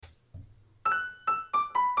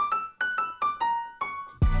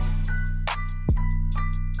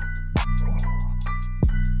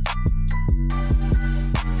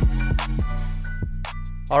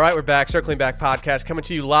All right, we're back. Circling Back podcast coming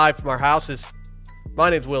to you live from our houses. My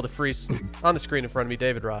name's Will DeFries. On the screen in front of me,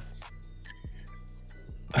 David Ruff.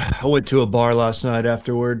 I went to a bar last night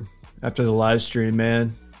after the live stream,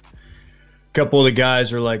 man. A couple of the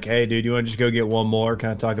guys were like, hey, dude, you want to just go get one more?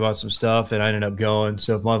 Kind of talk about some stuff. And I ended up going.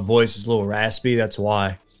 So if my voice is a little raspy, that's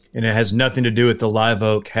why. And it has nothing to do with the Live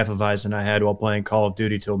Oak Hefeweizen I had while playing Call of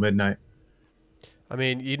Duty till midnight. I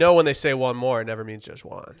mean, you know when they say one more, it never means just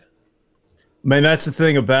one. Man, that's the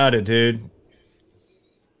thing about it, dude.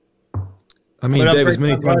 I mean, Dave, as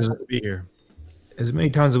many times as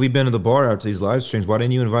we've been to the bar after these live streams, why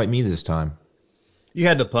didn't you invite me this time? You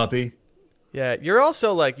had the puppy. Yeah, you're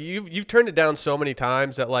also like you've turned it down so many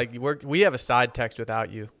times that like we have a side text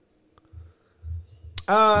without you. Is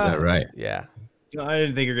that right? Yeah. I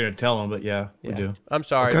didn't think you were gonna tell him, but yeah, we do. I'm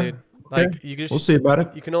sorry, Okay. dude. Like Okay. We'll see about it.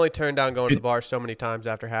 You can only turn down going to the bar so many times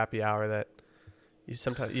after happy hour that you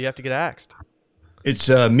have to get axed. It's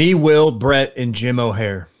me, Will, Brett, and Jim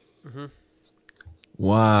O'Hare. Mm-hmm.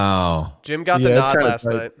 Wow. Jim got the nod last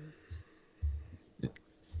night.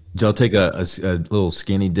 Did y'all take a little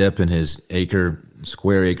skinny dip in his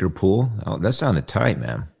square acre pool? Oh, that sounded tight,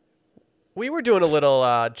 man. We were doing a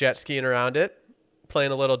little jet skiing around it,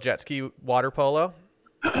 playing a little jet ski water polo.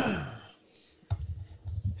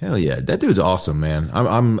 Hell yeah, that dude's awesome, man.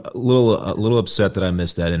 I'm a little upset that I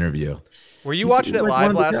missed that interview. Were you watching it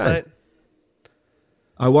live last night?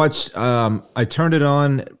 I watched. I turned it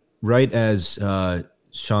on right as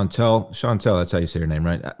Chantel. That's how you say her name,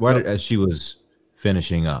 right? Right as she was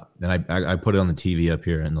finishing up, and I put it on the TV up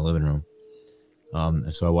here in the living room.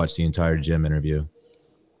 So I watched the entire Jim interview.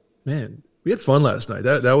 Man, we had fun last night.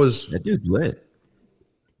 That dude's lit.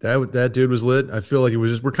 That dude was lit. I feel like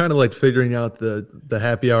we're kind of like figuring out the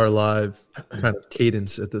happy hour live kind of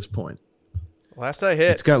cadence at this point. Last night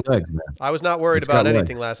hit. It's got legs, man. I was not worried about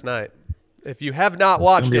anything last night. If you have not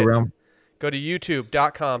watched it, go to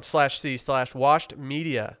youtube.com/c/washed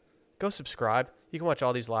media. Go subscribe. You can watch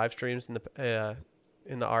all these live streams in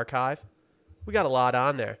the archive. We got a lot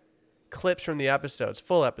on there. Clips from the episodes,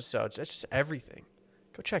 full episodes. It's just everything.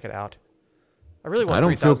 Go check it out. I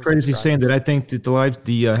don't feel crazy saying that I think that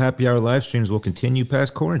the happy hour live streams will continue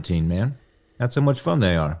past quarantine, man. That's how much fun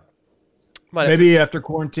they are. Maybe after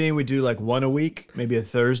quarantine we do like one a week, maybe a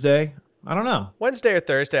Thursday. I don't know. Wednesday or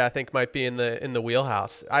Thursday I think might be in the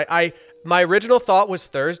wheelhouse. My original thought was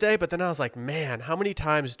Thursday, but then I was like, man, how many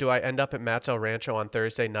times do I end up at Matt's El Rancho on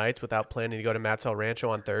Thursday nights without planning to go to Matt's El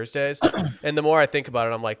Rancho on Thursdays? And the more I think about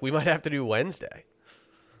it, I'm like, we might have to do Wednesday.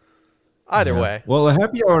 Either way. Well, a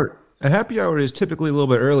happy hour is typically a little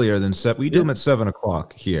bit earlier than we do them at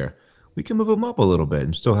 7:00 here. We can move them up a little bit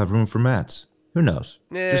and still have room for Matt's. Who knows?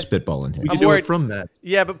 Just spitballing here. We can do it from that.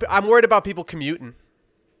 Yeah, but I'm worried about people commuting.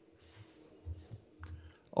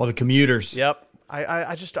 All the commuters. Yep.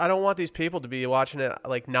 I don't want these people to be watching it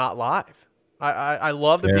like not live. I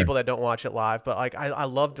love the people that don't watch it live, but like I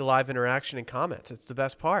love the live interaction and comments. It's the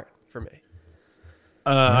best part for me.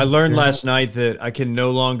 I learned last night that I can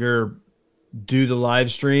no longer do the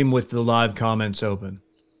live stream with the live comments open.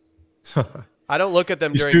 I don't look at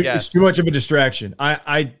them during guests. It's too much of a distraction.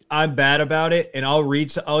 I'm bad about it, and I'll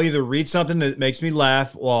either read something that makes me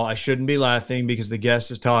laugh while I shouldn't be laughing because the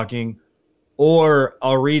guest is talking, or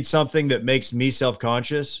I'll read something that makes me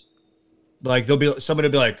self-conscious. Like somebody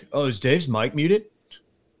will be like, "Oh, is Dave's mic muted?"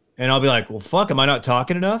 And I'll be like, "Well, fuck, am I not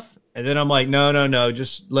talking enough?" And then I'm like, "No,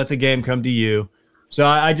 just let the game come to you." So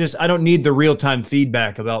I don't need the real-time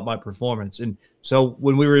feedback about my performance. And so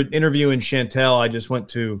when we were interviewing Chantel, I just went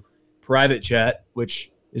to private chat,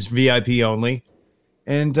 which is VIP only,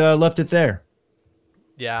 and left it there.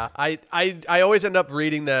 Yeah, I always end up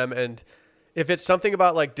reading them, and if it's something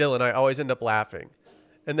about like Dillon, I always end up laughing.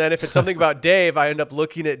 And then if it's something about Dave, I end up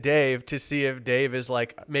looking at Dave to see if Dave is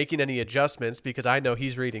like making any adjustments because I know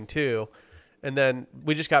he's reading too. And then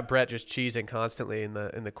we just got Brett just cheesing constantly in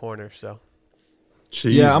the corner. So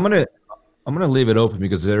yeah, I'm gonna leave it open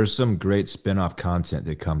because there's some great spin-off content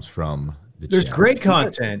that comes from the There's channel. great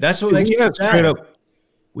content. That's what we have straight up.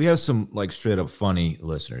 We have some like straight up funny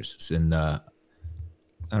listeners, and I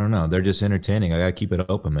don't know, they're just entertaining. I gotta keep it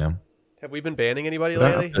open, man. Have we been banning anybody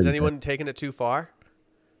lately? Has anyone taken it too far?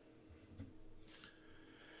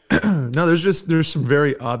 No, there's some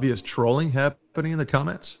very obvious trolling happening in the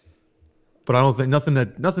comments, but I don't think nothing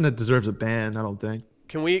that deserves a ban. I don't think.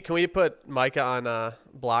 Can we put Micah on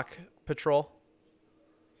block patrol?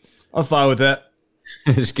 I'm fine with that.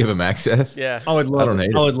 Just give him access. Yeah, I would love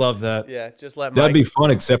that. Yeah, just let. That'd be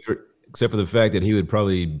fun, except for the fact that he would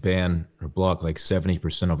probably ban or block like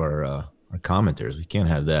 70% of our commenters. We can't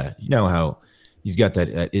have that. You know how he's got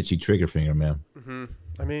that itchy trigger finger, man. Mm-hmm.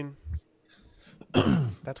 I mean,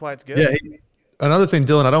 That's why it's good. Yeah. Another thing,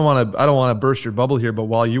 Dylan, I don't want to burst your bubble here, but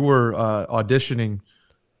while you were auditioning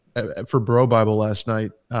for Bro Bible last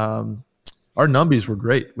night, our numbies were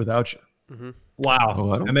great without you. Mm-hmm. Wow,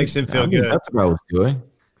 Oh, that makes him feel good. That's what I was doing.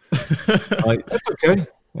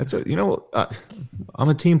 That's okay. I'm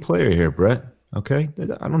a team player here, Brett. Okay,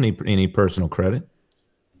 I don't need any personal credit.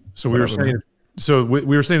 So we were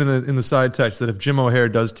saying in the side text that if Jim O'Hare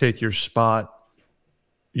does take your spot,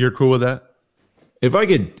 you're cool with that? If I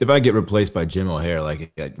get replaced by Jim O'Hare,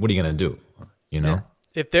 like, what are you gonna do? You know. Yeah.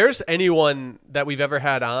 If there's anyone that we've ever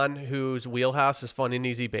had on whose wheelhouse is fun and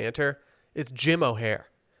easy banter, it's Jim O'Hare.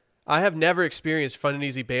 I have never experienced fun and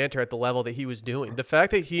easy banter at the level that he was doing. The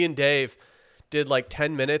fact that he and Dave did like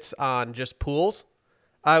 10 minutes on just pools,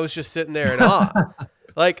 I was just sitting there in awe.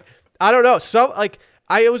 Like, I don't know.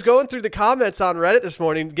 I was going through the comments on Reddit this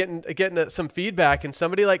morning, getting some feedback, and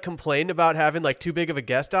somebody like complained about having like too big of a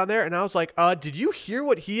guest on there. And I was like, did you hear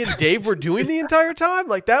what he and Dave were doing the entire time?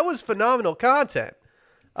 Like, that was phenomenal content.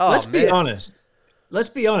 Oh, Let's be honest.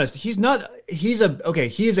 He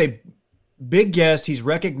is a big guest. He's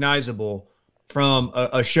recognizable from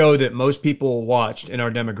a show that most people watched in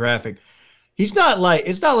our demographic. It's not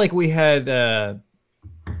like we had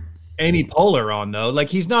Amy Poehler on though. Like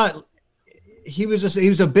he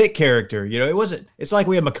was a big character, you know. It's like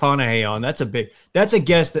we had McConaughey on. That's a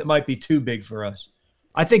guest that might be too big for us.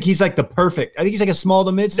 I think he's like a small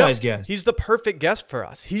to mid-sized guest. He's the perfect guest for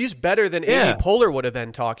us. He's better than Amy Poehler would have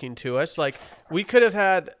been talking to us. Like, we could have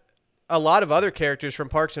had a lot of other characters from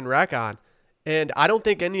Parks and Rec on, and I don't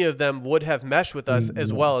think any of them would have meshed with us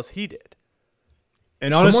as well as he did.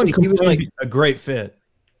 And honestly, he was like a great fit.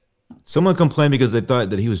 Someone complained because they thought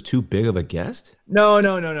that he was too big of a guest? No.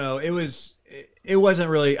 It wasn't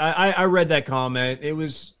really. I read that comment. It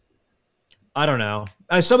was, I don't know.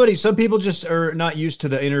 Some people just are not used to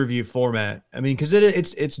the interview format. I mean, because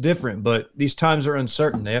it's different, but these times are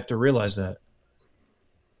uncertain. They have to realize that.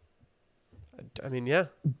 I mean, yeah.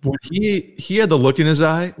 When he had the look in his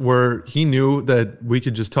eye where he knew that we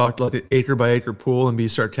could just talk like an acre by acre pool and be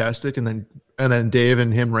sarcastic, and then Dave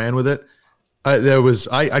and him ran with it.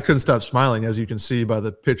 I couldn't stop smiling, as you can see by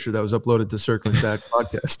the picture that was uploaded to Circling Back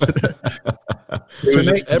podcast today.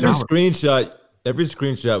 Every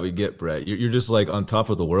screenshot we get, Brett, you're just like on top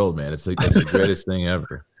of the world, man. It's like that's the greatest thing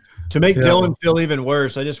ever. To make Dylan feel even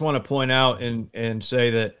worse, I just want to point out and say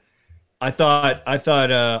that I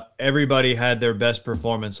thought everybody had their best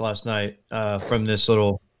performance last night from this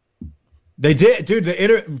little. They did,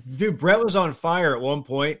 dude. Brett was on fire at one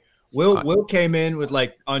point. Will came in with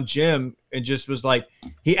like on Jim and just was like,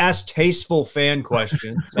 he asked tasteful fan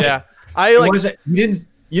questions. Yeah,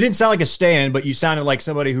 You didn't sound like a stan, but you sounded like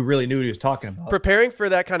somebody who really knew what he was talking about. Preparing for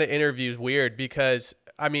that kind of interview is weird because,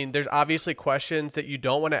 I mean, there's obviously questions that you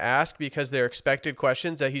don't want to ask because they're expected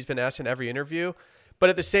questions that he's been asked in every interview. But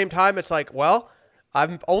at the same time, it's like, well,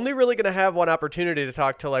 I'm only really going to have one opportunity to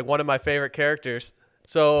talk to like one of my favorite characters.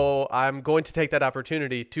 So I'm going to take that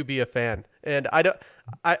opportunity to be a fan. And I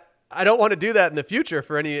don't want to do that in the future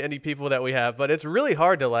for any people that we have, but it's really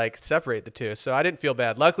hard to like separate the two. So I didn't feel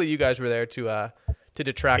bad. Luckily, you guys were there to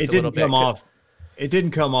detract a little bit. It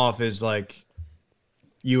didn't come off as like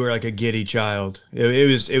you were like a giddy child.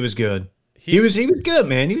 It was good. He was good,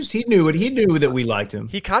 man. He knew that we liked him.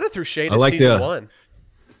 He kind of threw shade at season one.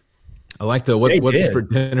 I like the what's for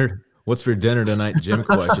dinner. What's for dinner tonight, Jim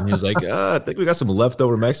question. He was like, I think we got some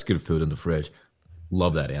leftover Mexican food in the fridge.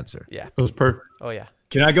 Love that answer. Yeah, it was perfect. Oh yeah.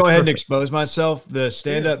 Can I go ahead and expose myself? The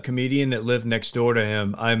stand-up comedian that lived next door to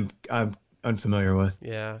him, I'm unfamiliar with.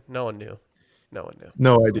 Yeah, no one knew. No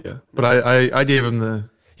idea. But I gave him the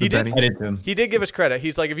he did. I did to him. He did give us credit.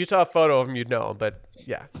 He's like, if you saw a photo of him, you'd know him. But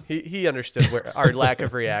yeah, he understood our lack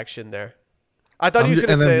of reaction there. I thought he was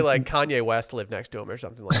going to say like Kanye West lived next to him or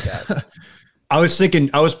something like that. I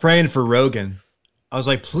was praying for Rogan. I was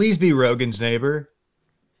like, please be Rogan's neighbor.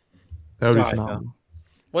 That would be phenomenal.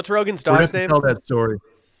 What's Rogan's dog's name? Tell that story.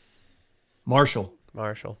 Marshall.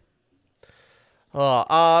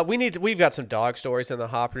 Oh, we've got some dog stories in the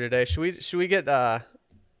hopper today. Should we get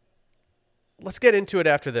let's get into it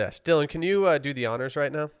after this. Dylan, can you do the honors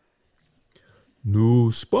right now?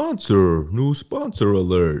 New sponsor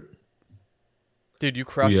alert. Dude, you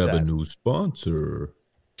crushed that. We have a new sponsor.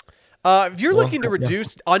 If you're looking to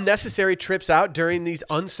reduce unnecessary trips out during these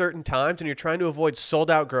uncertain times and you're trying to avoid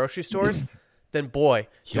sold-out grocery stores, then boy,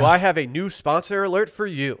 do I have a new sponsor alert for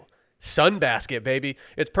you. Sunbasket, baby.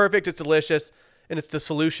 It's perfect, it's delicious, and it's the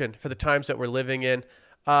solution for the times that we're living in.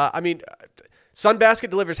 Sunbasket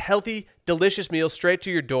delivers healthy, delicious meals straight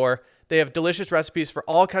to your door. They have delicious recipes for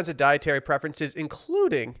all kinds of dietary preferences,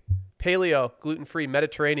 including paleo, gluten-free,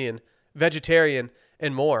 Mediterranean, vegetarian,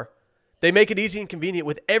 and more. They make it easy and convenient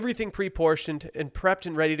with everything pre-portioned and prepped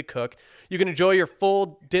and ready to cook. You can enjoy your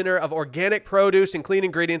full dinner of organic produce and clean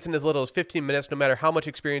ingredients in as little as 15 minutes, no matter how much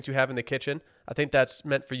experience you have in the kitchen. I think that's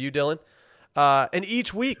meant for you, Dylan. And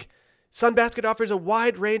each week, Sunbasket offers a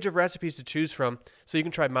wide range of recipes to choose from, so you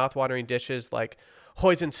can try mouth-watering dishes like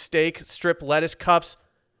hoisin steak, strip lettuce cups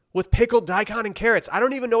with pickled daikon and carrots. I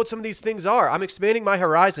don't even know what some of these things are. I'm expanding my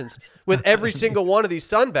horizons with every single one of these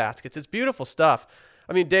Sunbaskets. It's beautiful stuff.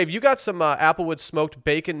 I mean, Dave, you got some Applewood smoked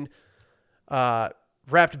bacon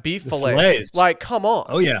wrapped beef fillets. Like, come on.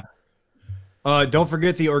 Oh, yeah. Don't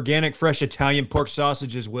forget the organic, fresh Italian pork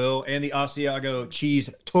sausages, Will, and the Asiago cheese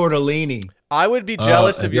tortellini. I would be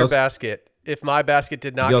jealous of your basket if my basket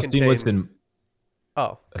did not contain...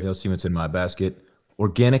 Have y'all seen what's in my basket?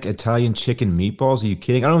 Organic Italian chicken meatballs? Are you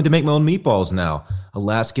kidding? I don't have to make my own meatballs now.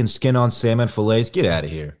 Alaskan skin-on salmon fillets. Get out of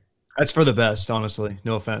here. That's for the best, honestly.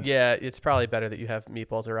 No offense. Yeah, it's probably better that you have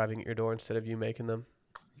meatballs arriving at your door instead of you making them.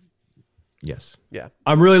 Yes. Yeah.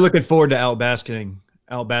 I'm really looking forward to outbasketing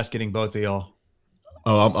both of y'all.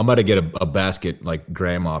 Oh, I'm about to get a basket like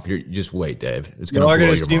Graham off. You just wait, Dave. It's going to blow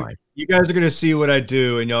your mind. You guys are going to see what I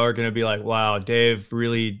do, and y'all are going to be like, wow, Dave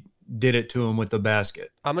really did it to him with the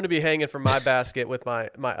basket. I'm going to be hanging from my basket with my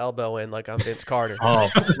elbow in like I'm Vince Carter. Oh,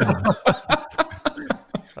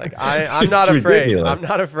 like I'm not afraid. Ridiculous. I'm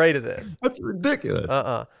not afraid of this. That's ridiculous.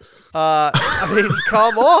 I mean,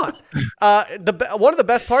 come on. One of the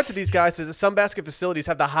best parts of these guys is that some basket facilities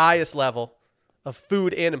have the highest level of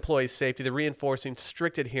food and employee safety. They're reinforcing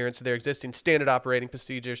strict adherence to their existing standard operating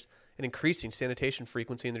procedures and increasing sanitation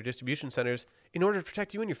frequency in their distribution centers in order to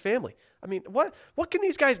protect you and your family. I mean, what can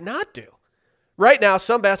these guys not do? Right now,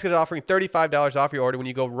 Sunbasket is offering $35 off your order when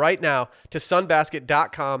you go right now to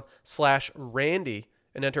sunbasket.com/Randy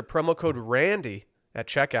and enter promo code Randy at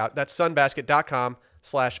checkout. That's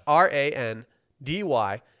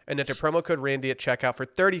sunbasket.com/RANDY and enter promo code Randy at checkout for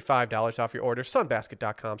 $35 off your order.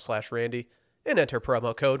 Sunbasket.com/Randy and enter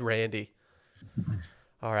promo code Randy.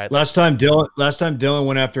 All right. Last time Dylan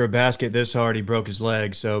went after a basket this hard, he broke his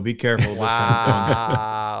leg. So be careful.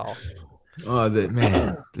 Wow. Oh,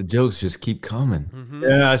 man, the jokes just keep coming. Mm-hmm.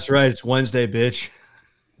 Yeah, that's right. It's Wednesday, bitch.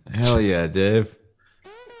 Hell yeah, Dave.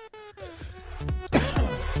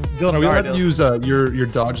 Dylan, are we allowed to use your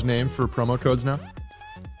dog's name for promo codes now?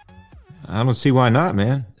 I don't see why not,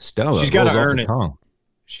 man. Stella. She's got to earn it.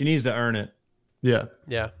 She needs to earn it. Yeah.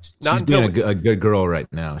 Yeah. She's being a good girl right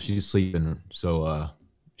now. She's sleeping. So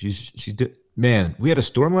man, we had a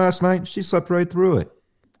storm last night. She slept right through it.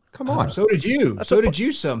 Come on. So did you. Did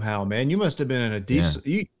you somehow, man. You must have been in a deep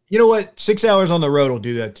you know what? 6 hours on the road will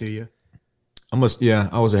do that to you. I'm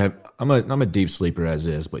a deep sleeper as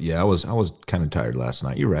is, but yeah, I was kind of tired last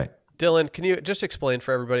night. You're right. Dylan, can you just explain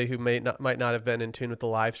for everybody who might not have been in tune with the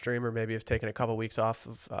live stream or maybe have taken a couple weeks off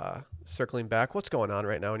of circling back? What's going on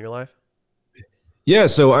right now in your life? Yeah,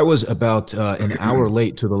 so I was about an hour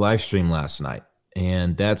late to the live stream last night,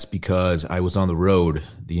 and that's because I was on the road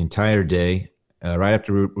the entire day. Right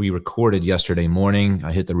after we recorded yesterday morning,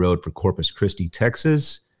 I hit the road for Corpus Christi,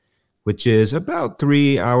 Texas, which is about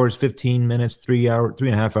 3 hours, 15 minutes,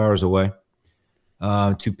 3.5 hours away,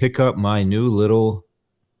 to pick up my new little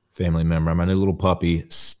family member, my new little puppy,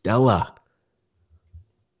 Stella.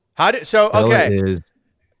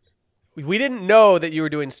 We didn't know that you were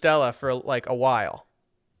doing Stella for like a while.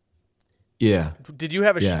 Yeah. Did you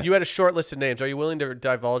have you had a short list of names? Are you willing to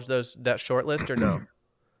divulge that short list or no?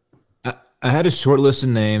 I had a short list of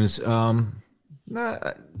names.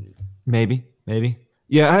 Maybe.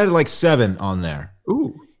 Yeah, I had like 7 on there.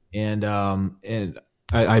 Ooh. And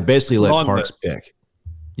I basically let Parks pick.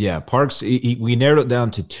 Yeah, Parks. We narrowed it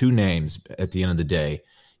down to 2 names at the end of the day.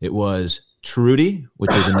 It was Trudy,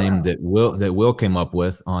 which is a name that Will came up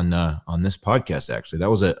with on this podcast. Actually, that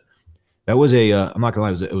was a I'm not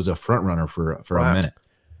gonna lie, it was a front runner for a minute.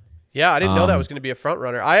 Yeah, I didn't know that was going to be a front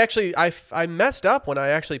runner. I messed up when I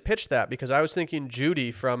actually pitched that because I was thinking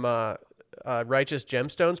Judy from Righteous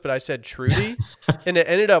Gemstones, but I said Trudy, and it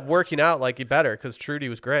ended up working out like better because Trudy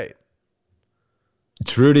was great.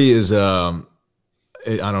 Trudy is I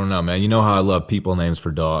don't know, man. You know how I love people names for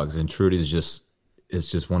dogs, and Trudy is just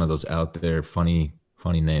one of those out there funny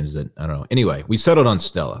names that I don't know. Anyway, we settled on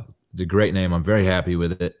Stella. It's a great name. I'm very happy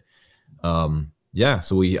with it.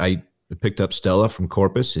 So I picked up Stella from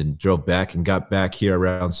Corpus and drove back and got back here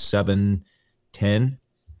around 7:10, and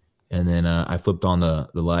then I flipped on the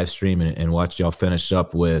live stream and watched y'all finish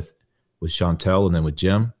up with Chantel and then with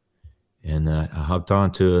Jim, and I hopped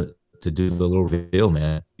on to do the little reveal.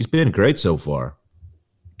 Man, he's been great so far.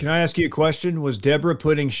 Can I ask you a question? Was Deborah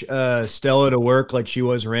putting Stella to work like she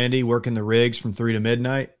was Randy, working the rigs from 3 to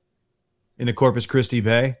midnight? in the Corpus Christi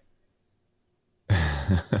Bay?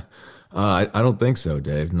 I don't think so,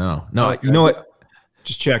 Dave. No. Okay. You know what?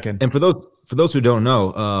 Just checking. And for those who don't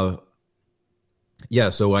know, yeah,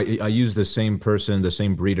 so I use the same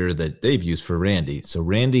breeder that Dave used for Randy. So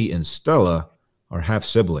Randy and Stella are half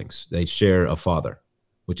siblings. They share a father,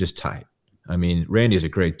 which is tight. I mean, Randy is a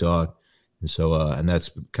great dog. And so, and that's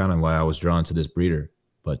kind of why I was drawn to this breeder.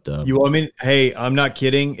 But you want me? Hey, I'm not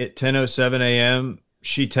kidding. At 10:07 a.m.,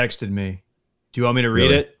 she texted me. Do you want me to read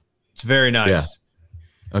Really? it? It's very nice.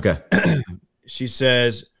 Yeah. Okay. She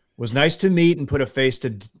says, "Was nice to meet and put a face to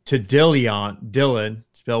Dillon,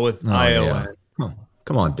 spelled with I-O-N. Yeah.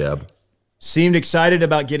 Come on, Deb. Seemed excited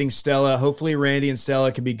about getting Stella. Hopefully Randy and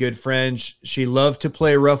Stella can be good friends. She loved to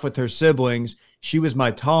play rough with her siblings. She was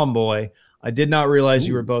my tomboy. I did not realize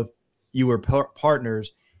you were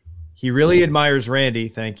partners. He really admires Randy.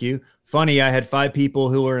 Thank you. Funny, I had 5 people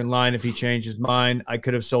who were in line if he changed his mind. I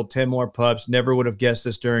could have sold 10 more pups. Never would have guessed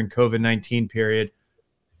this during COVID-19 period.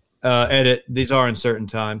 Edit. These are uncertain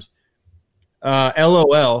times.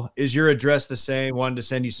 LOL. Is your address the same? Wanted to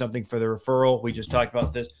send you something for the referral. We just talked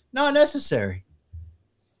about this. Not necessary.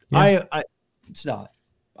 Yeah. It's not.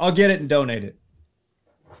 I'll get it and donate it.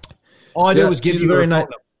 All I did was give you her phone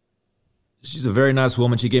number. She's a very nice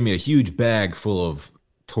woman. She gave me a huge bag full of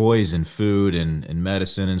toys and food and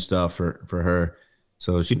medicine and stuff for her.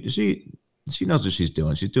 So she knows what she's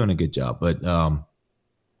doing. She's doing a good job. But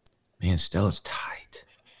man, Stella's tight.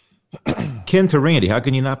 Kin to Randy, how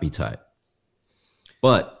can you not be tight?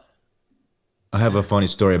 But I have a funny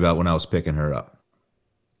story about when I was picking her up.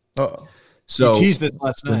 Uh-oh. So you teased this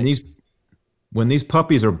last night. When these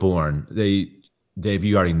puppies are born, Dave,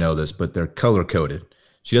 you already know this, but they're color coded.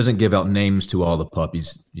 She doesn't give out names to all the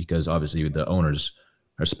puppies because obviously the owners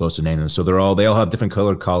are supposed to name them. So they all have different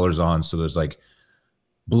colored collars on. So there's like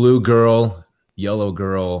blue girl, yellow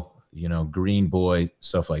girl, green boy,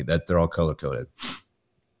 stuff like that. They're all color coded.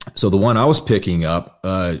 So the one I was picking up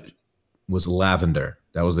was lavender.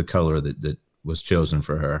 That was the color that was chosen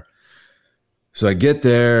for her. So I get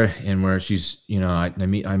there and where she's, I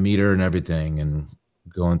meet her and everything and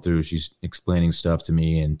going through, she's explaining stuff to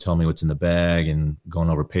me and telling me what's in the bag and going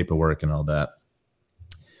over paperwork and all that.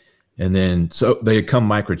 And then, so they had come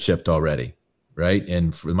microchipped already, right?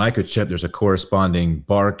 And for the microchip, there's a corresponding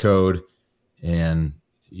barcode and,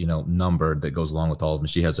 number that goes along with all of them.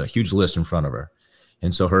 She has a huge list in front of her.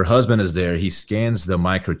 And so her husband is there. He scans the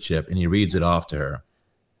microchip and he reads it off to her.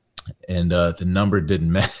 And the number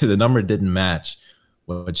didn't match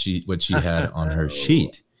what she had on her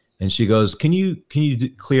sheet. And she goes, "Can you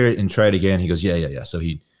clear it and try it again?" He goes, "Yeah." So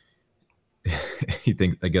I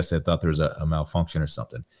guess I thought there was a malfunction or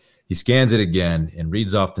something. He scans it again and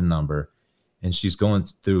reads off the number. And she's going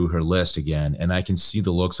through her list again. And I can see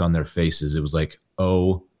the looks on their faces. It was like,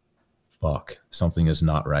 oh, fuck, something is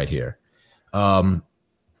not right here.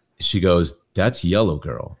 She goes, "That's Yellow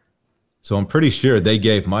Girl." So I'm pretty sure they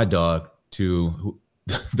gave my dog to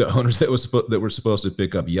the owners that were supposed to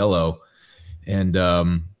pick up Yellow. And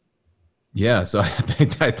yeah, so I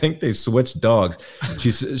think they switched dogs.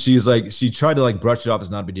 She's like, she tried to brush it off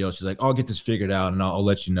as not a big deal. She's like, "I'll get this figured out and I'll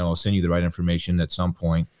let you know. I'll send you the right information at some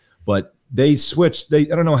point." But they switched. I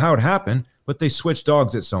don't know how it happened, but they switched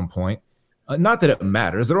dogs at some point. Not that it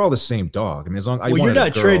matters. They're all the same dog. I mean, as long as you're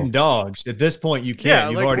not trading dogs at this point. You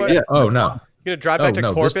can't. Yeah, Oh no. You're gonna drive back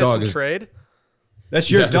to Corpus and trade?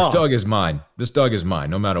 That's your dog. This dog is mine. This dog is mine,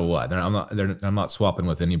 no matter what. I'm not swapping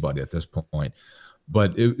with anybody at this point.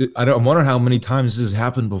 But I wonder how many times this has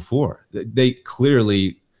happened before. They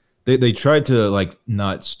clearly they tried to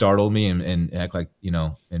not startle me and act like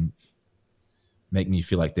and make me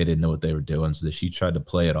feel like they didn't know what they were doing. So that she tried to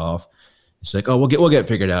play it off. It's like, "Oh, we'll get it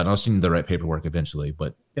figured out, and I'll send you the right paperwork eventually."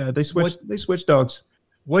 But yeah, they switched dogs.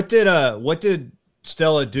 What did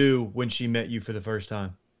Stella do when she met you for the first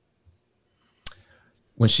time?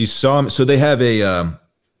 When she saw me, so they have a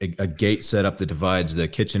gate set up that divides the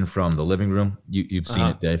kitchen from the living room. You've seen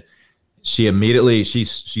it, Dave. She immediately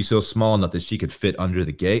she's so small enough that she could fit under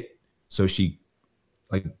the gate. So she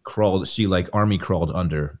crawled. She army crawled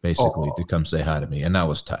under basically to come say hi to me, and that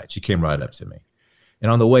was tight. She came right up to me,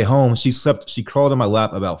 and on the way home, she crawled in my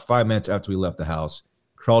lap about 5 minutes after we left the house.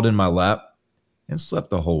 Crawled in my lap and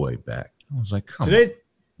slept the whole way back. I was like, "Come on."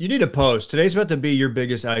 You need a post. Today's about to be your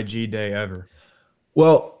biggest IG day ever.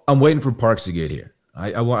 Well, I'm waiting for Parks to get here.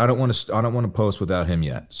 I don't want to post without him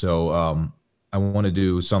yet. So I want to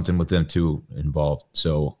do something with them too involved.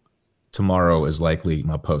 So tomorrow is likely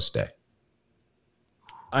my post day.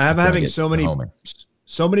 I'm having so many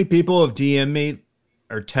people have DM'd me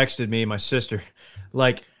or texted me, my sister,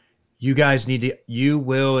 you,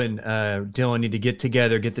 Will, and Dillon need to get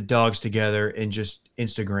together, get the dogs together, and just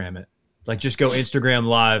Instagram it. Like, just go Instagram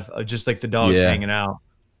live, just like the dogs hanging out.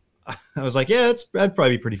 I was like, yeah, that'd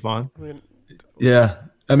probably be pretty fun. Yeah.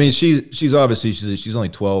 I mean, she's obviously, she's only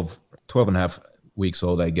 12 and a half weeks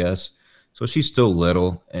old, I guess. So she's still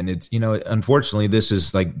little. And it's, unfortunately, this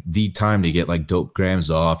is like the time to get like dope grams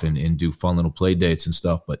off and do fun little play dates and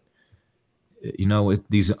stuff. But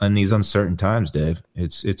these uncertain times, Dave,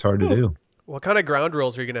 it's hard to do. What kind of ground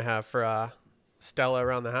rules are you going to have for Stella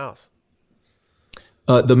around the house?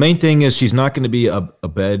 The main thing is she's not going to be a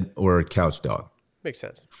bed or a couch dog. Makes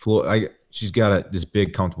sense. She's got this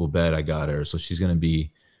big comfortable bed I got her, so she's going to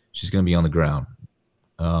be on the ground.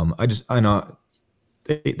 I know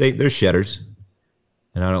they're shedders,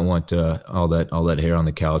 and I don't want all that hair on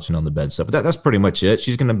the couch and on the bed stuff. But that's pretty much it.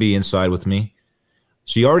 She's going to be inside with me.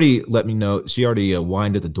 She already let me know. She already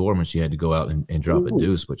whined at the door when she had to go out and drop a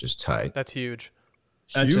deuce, which is tight. That's huge.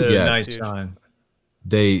 That's a nice sign.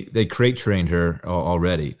 They crate trained her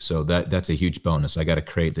already, so that's a huge bonus. I got a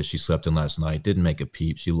crate that she slept in last night. Didn't make a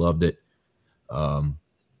peep. She loved it. So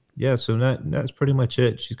that's pretty much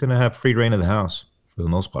it. She's gonna have free reign of the house for the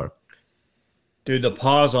most part. Dude, the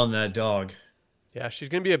paws on that dog. Yeah, she's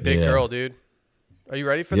gonna be a big girl, dude. Are you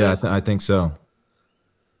ready for this? Yeah, I think so.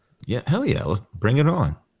 Yeah, hell yeah. Let's bring it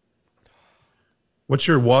on. What's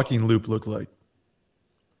your walking loop look like?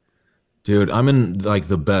 Dude, I'm in like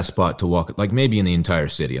the best spot to walk, like maybe in the entire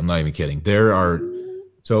city. I'm not even kidding.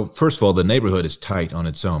 So first of all, the neighborhood is tight on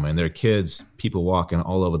its own, man. There are kids, people walking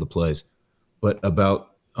all over the place. But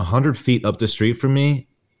about 100 feet up the street from me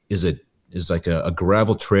is like a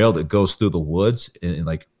gravel trail that goes through the woods, and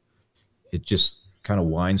like it just kind of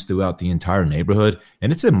winds throughout the entire neighborhood.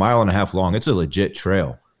 And it's a mile and a half long. It's a legit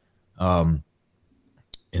trail.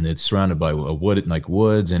 And it's surrounded by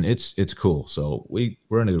woods, and it's cool. So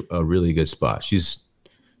we're in a really good spot. She's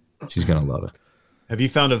gonna love it. Have you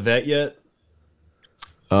found a vet yet?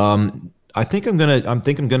 I think I'm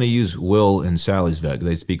gonna use Will and Sally's vet.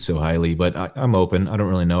 They speak so highly, but I'm open. I don't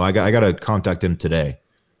really know. I gotta contact him today,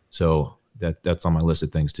 so that's on my list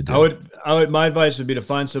of things to do. My advice would be to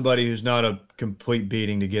find somebody who's not a complete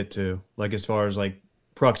beating to get to, like as far as like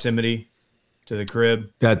proximity to the crib.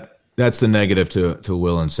 That's the negative to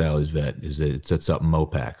Will and Sally's vet is that it sets up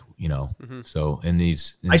Mopac, Mm-hmm. So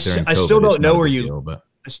I still don't know where you.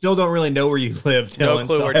 I still don't really know where you live, Dillon. No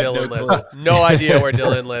clue where Dillon lives. No idea where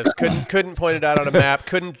Dillon lives. Couldn't point it out on a map.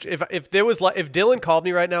 If Dillon called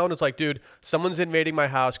me right now and was like, dude, someone's invading my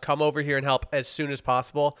house, come over here and help as soon as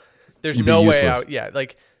possible. There's no way out. Yeah,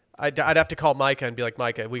 like I'd have to call Micah and be like,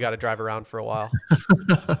 Micah, we got to drive around for a while.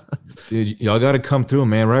 Dude, y'all got to come through,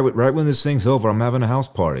 man. Right when this thing's over, I'm having a house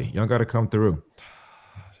party. Y'all got to come through.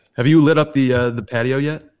 Have you lit up the patio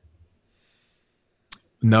yet?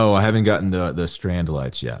 No, I haven't gotten the strand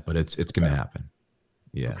lights yet, but it's going to happen.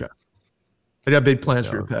 Yeah. Okay. I got big plans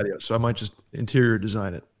for your patio, so I might just interior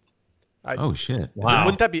design it. Oh shit! Wow.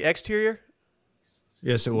 Wouldn't that be exterior?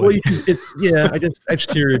 Yes, it would. Well, I guess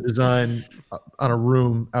exterior design on a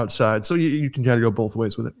room outside, so you can kind of go both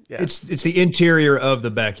ways with it. Yeah. It's the interior of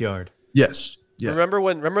the backyard. Yes. Yeah. Remember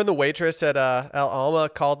when the waitress at El Alma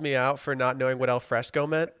called me out for not knowing what al fresco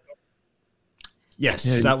meant?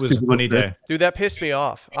 Yes, that was a funny day. Dude, that pissed me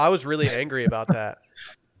off. I was really angry about that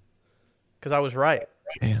because I was right.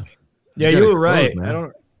 Damn. Yeah, you were right.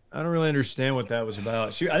 I don't really understand what that was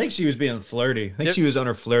about. I think she was being flirty. I think she was on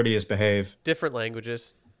her flirtiest behave. Different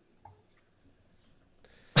languages.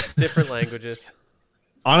 Different languages.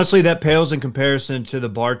 Honestly, that pales in comparison to the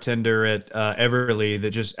bartender at Everly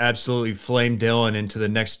that just absolutely flamed Dillon into the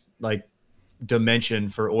next dimension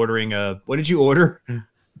for ordering what did you order?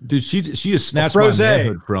 Dude, she just snatched my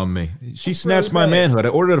manhood from me. She snatched my manhood. I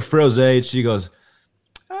ordered a frosé, and she goes,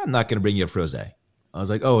 "I'm not going to bring you a frosé." I was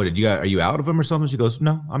like, "Oh, are you out of them or something?" She goes,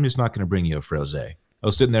 "No, I'm just not going to bring you a frosé." I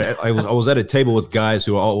was sitting there. I was at a table with guys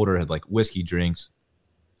who all ordered had like whiskey drinks.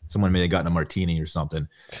 Someone may have gotten a martini or something.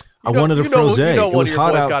 I wanted a frosé. It was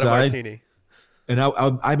hot outside, and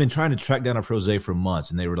I've been trying to track down a frosé for months,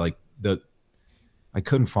 and they were like I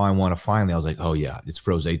couldn't find one. Finally, I was like, "Oh yeah, it's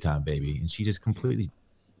frosé time, baby!" And she just completely.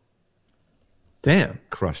 Damn.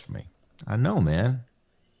 Crushed me. I know, man.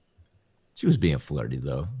 She was being flirty,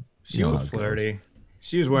 though. She was flirty.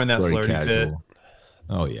 She was wearing that flirty fit.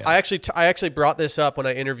 Oh, yeah. I actually brought this up when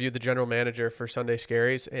I interviewed the general manager for Sunday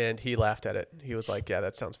Scaries, and he laughed at it. He was like, "Yeah,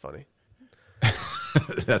 that sounds funny."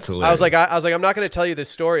 That's hilarious. I was like, I'm not going to tell you this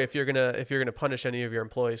story if you're gonna punish any of your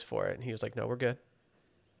employees for it. And he was like, "No, we're good."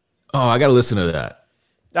 Oh, I got to listen to that.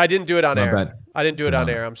 I didn't do it on air. Bad. I didn't do it on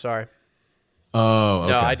air. I'm sorry. Oh,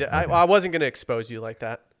 okay. No, I wasn't going to expose you like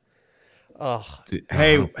that. Oh,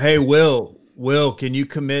 Hey, Will, can you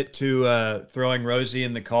commit to throwing Rosie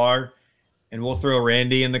in the car, and we'll throw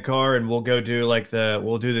Randy in the car, and we'll go do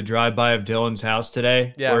we'll do the drive-by of Dylan's house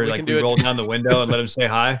today. Yeah, where we can do it. roll down the window and let him say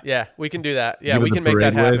hi. yeah, we can do that. Yeah, Give her we the can make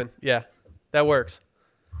that parade wave. happen. Yeah, that works.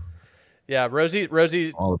 Yeah, Rosie,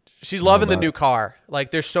 she's all loving the about new it. car.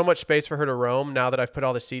 Like, there's so much space for her to roam now that I've put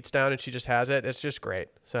all the seats down and she just has it. It's just great.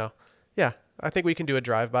 So, yeah, I think we can do a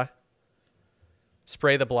drive-by.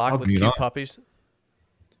 Spray the block with you cute not? puppies.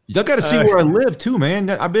 Y'all got to see where I live too, man.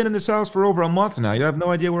 I've been in this house for over a month now. You have no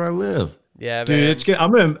idea where I live. Yeah, Dude, man. it's good.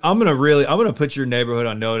 I'm gonna put your neighborhood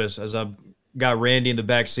on notice as I've got Randy in the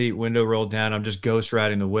back seat, window rolled down. I'm just ghost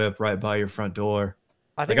riding the whip right by your front door.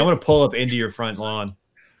 I think I'm gonna pull up into your front lawn.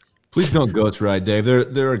 Please don't ghost ride, Dave.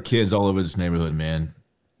 There are kids all over this neighborhood, man.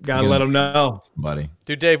 Gotta let them know. Buddy.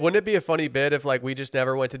 Dude, Dave, wouldn't it be a funny bit if we just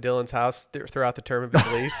never went to Dylan's house throughout the term of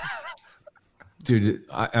his lease? Dude,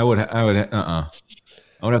 I would I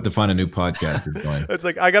would have to find a new podcast to join. It's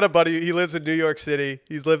I got a buddy. He lives in New York City.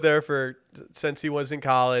 He's lived there since he was in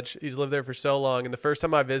college. He's lived there for so long. And the first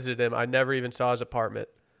time I visited him, I never even saw his apartment.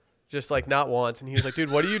 Just not once. And he was like, dude,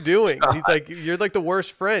 what are you doing? And he's like, you're the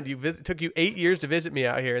worst friend. It took you 8 years to visit me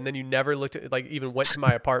out here. And then you never looked at, even went to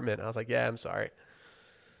my apartment. And I was like, yeah, I'm sorry.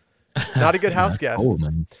 Not a good house guest. Cold,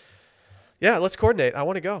 man. Yeah, let's coordinate. I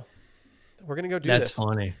want to go. We're going to go do this. That's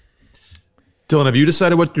funny. Dylan, have you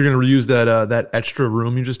decided what you're going to reuse that extra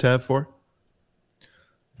room you just have for?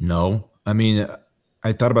 No, I mean,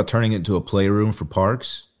 I thought about turning it into a playroom for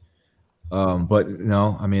Parks, but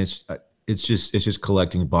no, I mean, it's just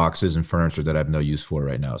collecting boxes and furniture that I have no use for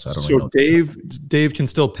right now. So I don't really know. Dave can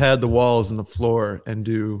still pad the walls and the floor and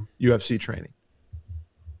do UFC training.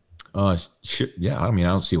 Yeah, I mean, I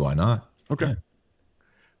don't see why not. Okay. Yeah.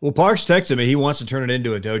 Well, Parks texted me. He wants to turn it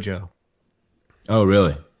into a dojo. Oh,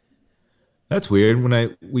 really? That's weird.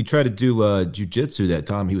 When we tried to do jujitsu that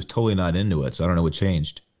time, he was totally not into it. So I don't know what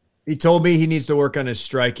changed. He told me he needs to work on his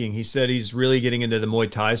striking. He said he's really getting into the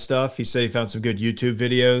Muay Thai stuff. He said he found some good YouTube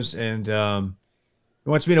videos, and he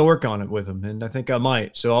wants me to work on it with him. And I think I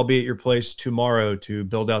might. So I'll be at your place tomorrow to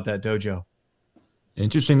build out that dojo.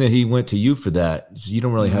 Interesting that he went to you for that. So you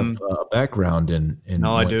don't really have a background in.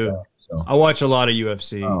 No, I do. So. I watch a lot of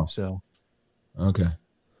UFC. Oh. So Okay.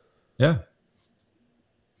 Yeah.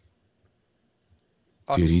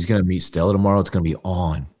 Dude, he's going to meet Stella tomorrow. It's going to be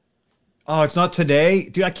on. Oh, it's not today?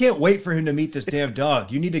 Dude, I can't wait for him to meet this damn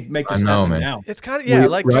dog. You need to make this happen man. now. It's kind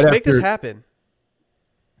of, Right just make this after- happen.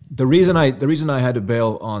 The reason I had to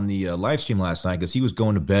bail on the live stream last night because he was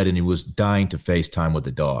going to bed and he was dying to FaceTime with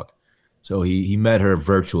the dog. So he met her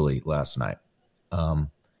virtually last night. She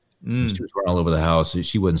was running all over the house.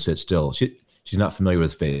 She wouldn't sit still. She's not familiar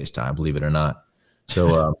with FaceTime, believe it or not.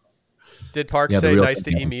 So Did Parks the say real nice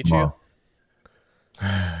to thing meet tomorrow. you?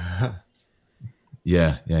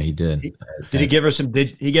 Yeah, he did. Did he give her some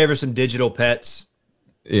he gave her some digital pets?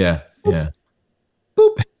 Yeah.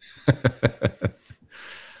 Boop.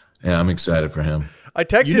 Yeah, I'm excited for him. I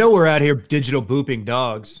texted. You know we're out here digital booping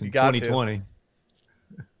dogs in got to. 2020.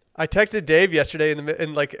 I texted Dave yesterday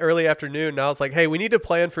in early afternoon, and I was like, "Hey, we need to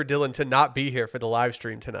plan for Dylan to not be here for the live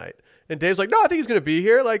stream tonight." And Dave's like, "No, I think he's gonna be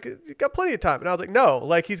here. He's got plenty of time." And I was like, "No,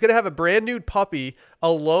 he's gonna have a brand new puppy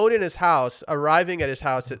alone in his house, arriving at his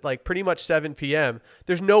house at pretty much 7 p.m.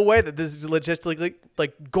 There's no way that this is logistically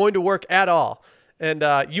going to work at all." And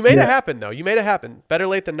you made it happen, though. You made it happen. Better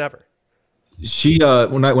late than never. She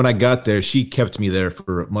when I got there, she kept me there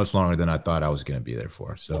for much longer than I thought I was going to be there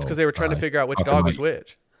for. So It's because they were trying to figure out which dog was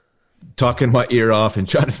which. Talking my ear off and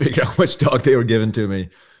trying to figure out which dog they were giving to me.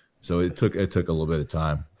 So it took a little bit of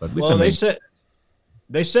time. But at least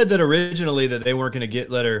they said that originally that they weren't going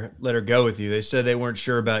to let her go with you. They said they weren't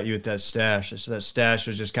sure about you at that stash. So that stash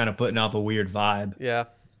was just kind of putting off a weird vibe. Yeah.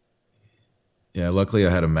 Yeah, luckily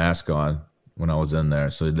I had a mask on when I was in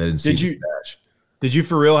there, so they didn't see the stash. Did you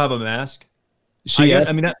for real have a mask? She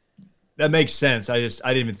I mean that makes sense. I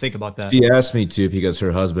didn't even think about that. She asked me to because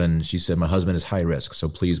her husband, she said, my husband is high risk, so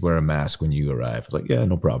please wear a mask when you arrive. I was like, yeah,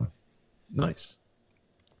 no problem. Nice.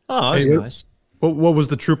 Oh, that's nice. What was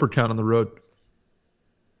the trooper count on the road?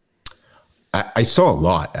 I saw a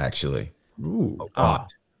lot, actually. Ooh. A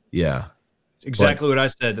lot. Yeah. Exactly what I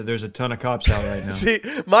said, that there's a ton of cops out right now. See,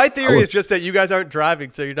 my theory is just that you guys aren't driving,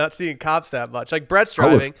 so you're not seeing cops that much. Brett's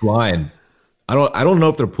driving. I was flying. I don't know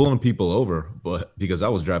if they're pulling people over, but because I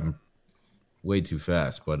was driving way too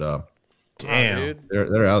fast. But damn, dude.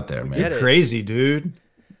 they're out there, man. You're crazy, dude.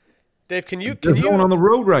 Dave, They're going on the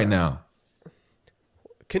road right now.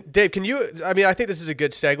 Dave, can you? I mean, I think this is a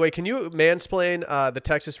good segue. Can you mansplain the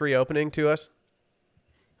Texas reopening to us?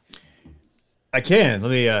 I can.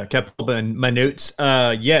 Let me keep open my notes.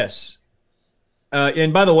 Yes.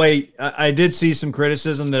 And by the way, I did see some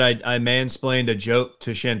criticism that I mansplained a joke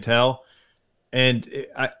to Chantel, and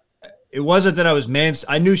it wasn't that I was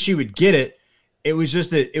I knew she would get it. It was just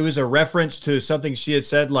that it was a reference to something she had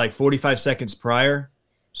said like 45 seconds prior.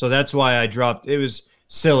 So that's why I dropped. It was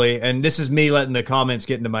silly, and this is me letting the comments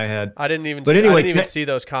get into my head. I didn't even. But anyway, I didn't even see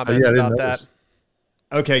those comments about that.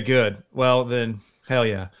 Okay, good. Well, then, hell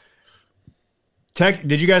yeah.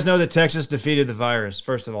 Did you guys know that Texas defeated the virus?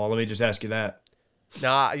 First of all, let me just ask you that.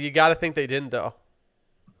 Nah, you got to think they didn't, though.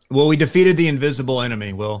 Well, we defeated the invisible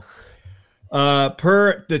enemy, Will.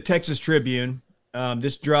 Per the Texas Tribune,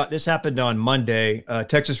 this happened on Monday.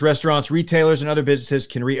 Texas restaurants, retailers, and other businesses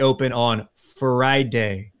can reopen on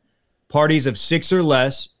Friday. Parties of 6 or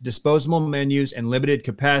less, disposable menus, and limited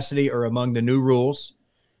capacity are among the new rules.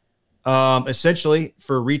 Essentially,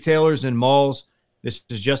 for retailers and malls, this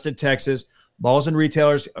is just in Texas. Malls and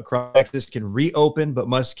retailers across Texas can reopen, but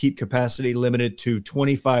must keep capacity limited to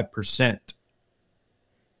 25%.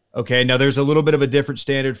 Okay, now there's a little bit of a different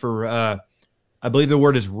standard for, I believe the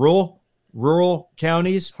word is rural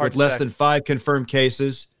counties with less than 5 confirmed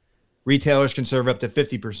cases. Retailers can serve up to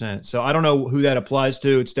 50%. So I don't know who that applies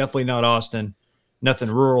to. It's definitely not Austin.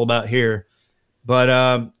 Nothing rural about here.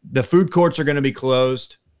 But the food courts are going to be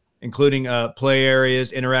closed, including play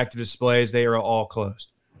areas, interactive displays. They are all closed.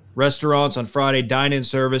 Restaurants on Friday, dine-in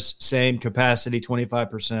service, same capacity,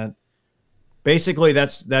 25%. Basically,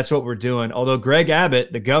 that's what we're doing. Although Greg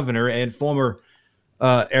Abbott, the governor and former,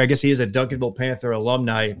 I guess he is a Duncanville Panther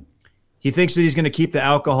alumni, he thinks that he's going to keep the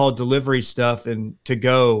alcohol delivery stuff and to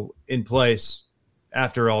go in place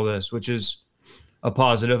after all this, which is a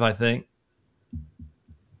positive, I think.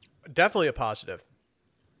 Definitely a positive.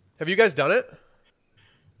 Have you guys done it?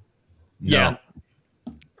 Yeah.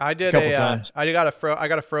 I did I got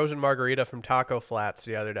a frozen margarita from Taco Flats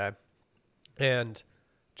the other day, and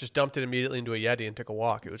just dumped it immediately into a Yeti and took a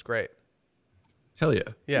walk. It was great. Hell yeah.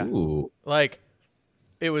 Yeah. Ooh. Like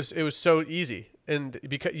it was so easy, and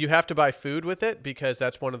because you have to buy food with it, because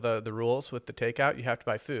that's one of the rules with the takeout. You have to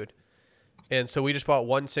buy food, and so we just bought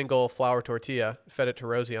one single flour tortilla, fed it to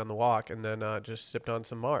Rosie on the walk, and then just sipped on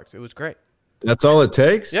some margs. It was great. That's all it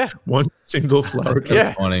takes? Yeah. One single flour.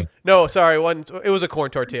 Yeah. Funny. No, sorry. It was a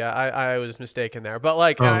corn tortilla. I was mistaken there. But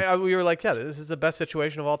like, we were like, yeah, this is the best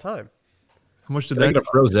situation of all time. How much did Did I that get a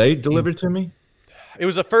frosé delivered to me? It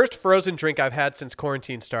was the first frozen drink I've had since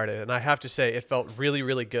quarantine started. And I have to say it felt really,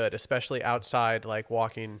 really good, especially outside, like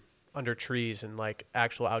walking under trees and like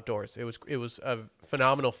actual outdoors. It was a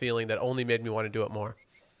phenomenal feeling that only made me want to do it more.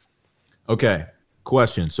 Okay.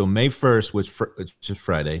 Question. So May 1st, which is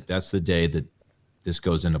Friday, that's the day that this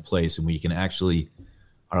goes into place and we can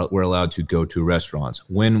we're allowed to go to restaurants.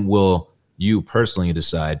 When will you personally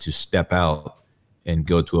decide to step out and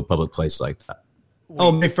go to a public place like that?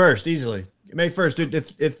 May 1st, easily. May 1st. Dude,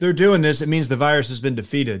 if they're doing this, it means the virus has been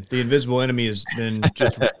defeated. The invisible enemy has been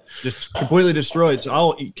just completely destroyed. So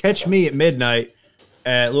I'll catch me at midnight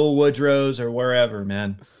at Little Woodrow's or wherever,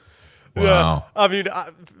 man. Wow. Yeah. I mean,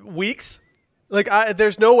 weeks? Like,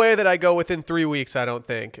 there's no way that I go within 3 weeks, I don't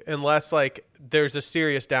think, unless, like, there's a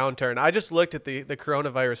serious downturn. I just looked at the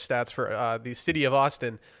coronavirus stats for the city of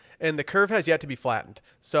Austin, and the curve has yet to be flattened.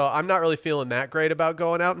 So I'm not really feeling that great about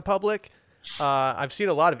going out in public. I've seen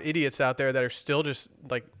a lot of idiots out there that are still just,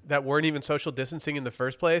 like, that weren't even social distancing in the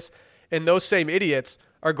first place. And those same idiots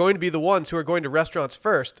are going to be the ones who are going to restaurants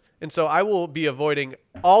first. And so I will be avoiding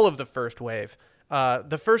all of the first wave.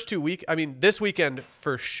 The first 2 weeks, I mean, this weekend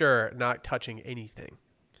for sure, not touching anything.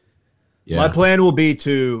 Yeah. My plan will be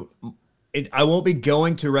I won't be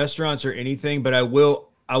going to restaurants or anything, but I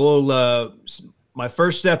will, my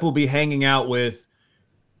first step will be hanging out with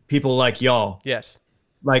people like y'all. Yes.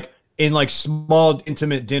 Like in like small,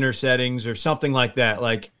 intimate dinner settings or something like that.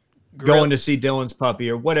 Like going to see Dylan's puppy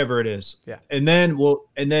or whatever it is. Yeah. And then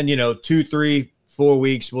 2, 3, 4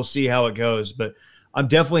 weeks, we'll see how it goes. But I'm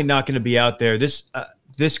definitely not going to be out there. This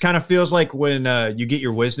kind of feels like when you get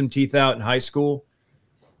your wisdom teeth out in high school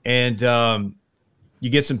and you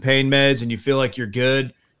get some pain meds and you feel like you're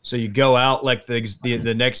good. So you go out like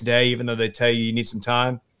the next day, even though they tell you need some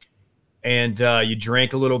time, and you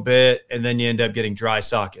drink a little bit and then you end up getting dry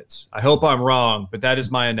sockets. I hope I'm wrong, but that is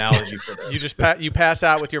my analogy for this. You just you pass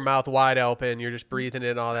out with your mouth wide open. You're just breathing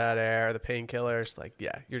in all that air, the painkillers. Like,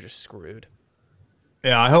 yeah, you're just screwed.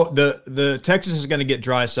 Yeah, I hope the Texas is going to get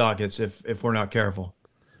dry sockets if we're not careful.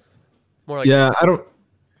 More like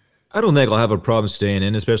I don't think I'll have a problem staying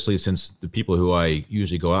in, especially since the people who I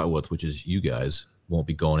usually go out with, which is you guys, won't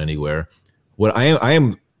be going anywhere. What I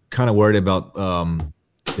am kind of worried about the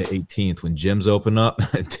 18th when gyms open up,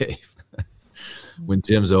 Dave. when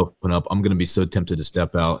gyms open up, I'm gonna be so tempted to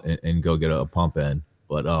step out and go get a pump in.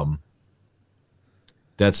 But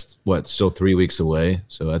that's still 3 weeks away,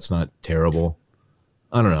 so that's not terrible.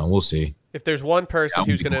 I don't know. We'll see. If there's one person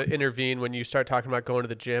who's going to intervene when you start talking about going to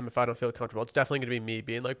the gym, if I don't feel comfortable, it's definitely going to be me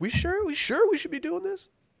being like, we sure we should be doing this?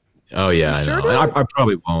 Oh yeah, I sure know. I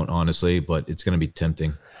probably won't, honestly, but it's going to be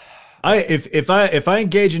tempting. If I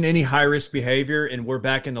engage in any high risk behavior and we're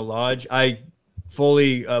back in the lodge, I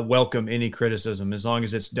fully welcome any criticism as long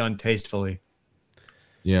as it's done tastefully.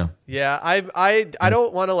 Yeah. Yeah, I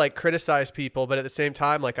don't want to like criticize people, but at the same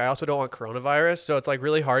time, like I also don't want coronavirus, so it's like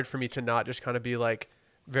really hard for me to not just kind of be like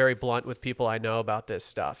very blunt with people I know about this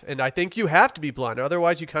stuff. And I think you have to be blunt,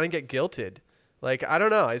 otherwise you kind of get guilted. Like I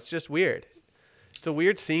don't know, it's just weird. It's a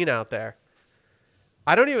weird scene out there.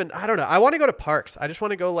 I don't know. I want to go to parks. I just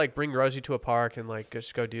want to go like bring Rosie to a park and like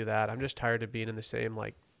just go do that. I'm just tired of being in the same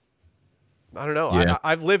like. I don't know. Yeah.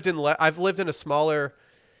 I've lived in a smaller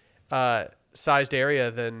sized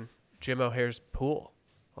area than Jim O'Hare's pool.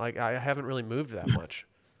 Like I haven't really moved that much.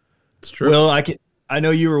 It's true. Well, I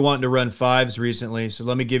know you were wanting to run fives recently, so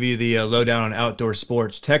let me give you the lowdown on outdoor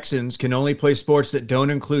sports. Texans can only play sports that don't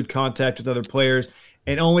include contact with other players,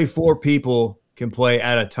 and only 4 people can play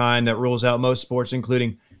at a time. That rules out most sports,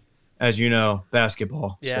 including, as you know,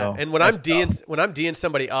 basketball. Yeah, so and when I'm D'ing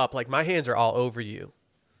somebody up, like my hands are all over you.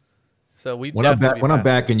 So when I'm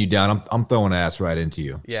backing you down, I'm throwing ass right into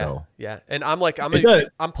you. Yeah, So. yeah, and I'm like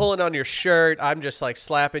I'm pulling on your shirt. I'm just like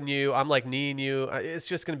slapping you. I'm like kneeing you. It's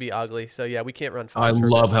just gonna be ugly. So yeah, we can't run I fast.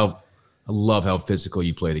 love how physical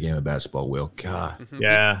you play the game of basketball, Will. God. Mm-hmm.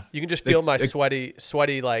 Yeah, you can just feel my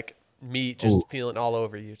sweaty like meat just feeling all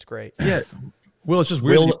over you. It's great. Yeah. Well, it's just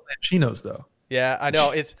weird. You play chinos though. Yeah, I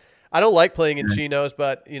know. I don't like playing in chinos,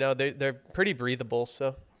 but you know they're pretty breathable.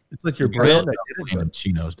 So it's like your Will brand.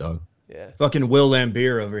 chinos, dog. yeah. fucking Will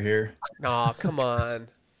Lambier over here. Oh, come on.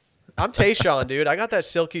 I'm Tayshaun, dude. I got that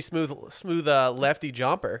silky smooth lefty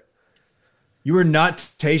jumper. You are not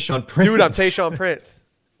Tayshaun Prince. Dude, I'm Tayshaun Prince.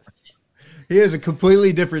 He has a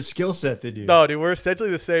completely different skill set than you. No, dude, we're essentially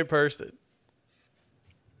the same person.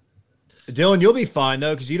 Dylan, you'll be fine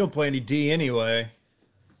though, because you don't play any D anyway.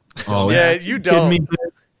 Oh Yeah, you don't. Me?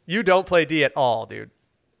 You don't play D at all, dude.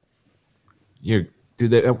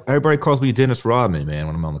 Everybody calls me Dennis Rodman, man,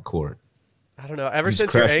 when I'm on the court. I don't know. Ever He's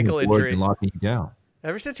since your crashing ankle the board injury, and locking you down.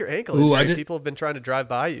 ever since your ankle Ooh, injury, people have been trying to drive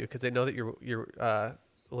by you because they know that you're a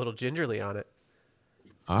little gingerly on it.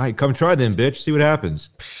 All right, come try then, bitch. See what happens.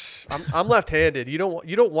 I'm left-handed. You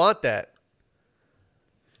don't want that.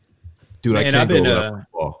 Dude, Man, I can't I've been,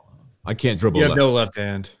 left ball. I can't dribble You have left. no left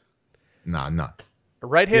hand. Nah, I'm not.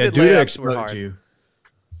 Right-handed Duda layups were explode hard. you.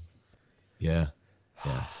 Yeah.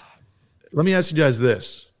 Let me ask you guys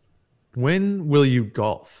this: when will you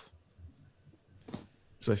golf?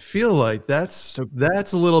 Because I feel like that's a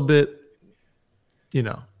little bbit,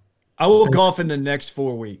 I will golf in the next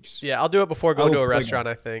 4 weeks. Yeah, I'll do it before going to a restaurant,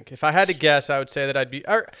 I think. If I had to guess, I would say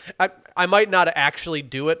that I might not actually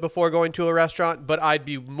do it before going to a restaurant, but I'd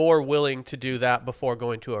be more willing to do that before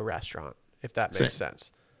going to a restaurant, if that makes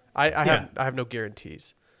sense. I have no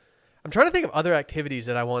guarantees. I'm trying to think of other activities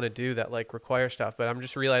that I want to do that like require stuff, but I'm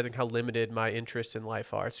just realizing how limited my interests in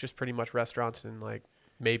life are. It's just pretty much restaurants and like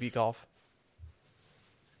maybe golf.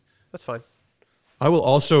 That's fine. I will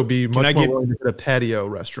also be much more willing to hit a patio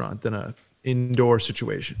restaurant than a indoor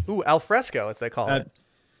situation. Ooh, al fresco, as they call it.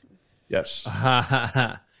 Yes.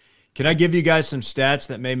 Can I give you guys some stats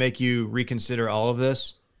that may make you reconsider all of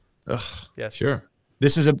this? Yes. Sure.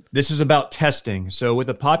 This is about testing. So with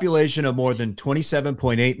a population of more than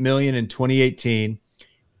 27.8 million in 2018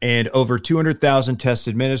 and over 200,000 tests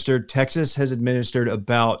administered, Texas has administered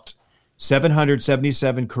about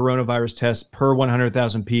 777 coronavirus tests per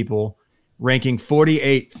 100,000 people, ranking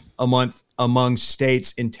 48th among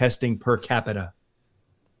states in testing per capita.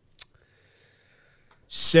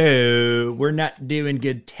 So we're not doing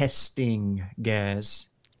good testing, guys.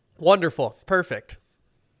 Wonderful. Perfect.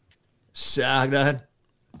 So, go ahead.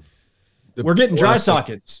 We're getting dry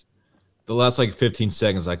sockets. The last 15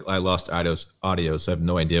 seconds, I lost audio, so I have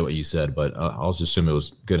no idea what you said, but I'll just assume it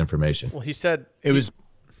was good information. Well, he said it was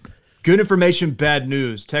good information, bad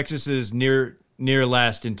news. Texas is near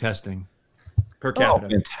last in testing per capita. Oh,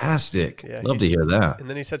 fantastic. Yeah, Love to hear that. And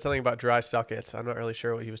then he said something about dry sockets. I'm not really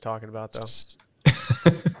sure what he was talking about, though.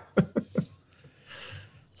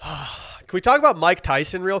 Can we talk about Mike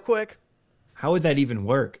Tyson real quick? How would that even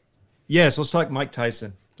work? Yes, let's talk Mike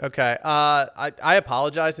Tyson. Okay. I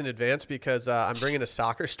apologize in advance because I'm bringing a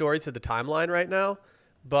soccer story to the timeline right now.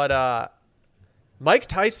 But Mike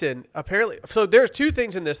Tyson apparently – so there's two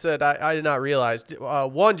things in this that I did not realize.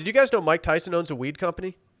 One, did you guys know Mike Tyson owns a weed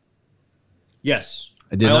company? Yes.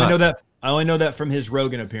 I did not. I only know that from his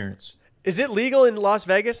Rogan appearance. Is it legal in Las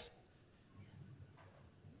Vegas?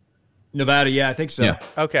 Nevada, yeah, I think so. Yeah.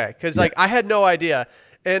 Okay, because like I had no idea.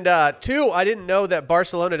 And two, I didn't know that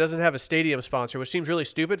Barcelona doesn't have a stadium sponsor, which seems really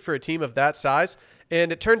stupid for a team of that size.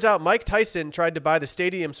 And it turns out Mike Tyson tried to buy the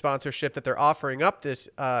stadium sponsorship that they're offering up this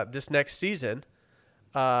next season.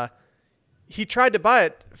 He tried to buy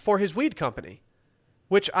it for his weed company,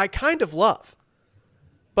 which I kind of love.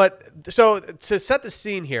 But so to set the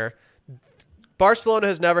scene here, Barcelona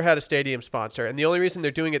has never had a stadium sponsor, and the only reason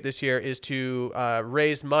they're doing it this year is to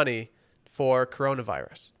raise money for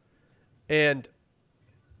coronavirus. And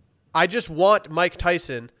I just want Mike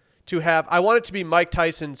Tyson to have – I want it to be Mike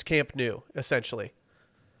Tyson's Camp Nou, essentially.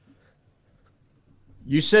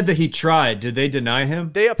 You said that he tried. Did they deny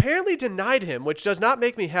him? They apparently denied him, which does not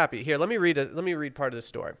make me happy. Here, let me read part of the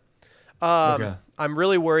story. Okay. I'm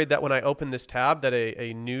really worried that when I open this tab that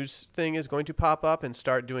a news thing is going to pop up and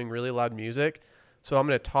start doing really loud music. So I'm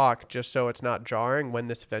going to talk just so it's not jarring when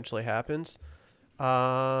this eventually happens.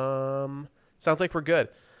 Sounds like we're good.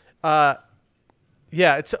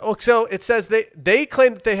 Yeah, so it says they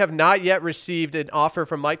claim that they have not yet received an offer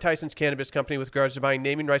from Mike Tyson's cannabis company with regards to buying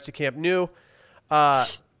naming rights to Camp Nou.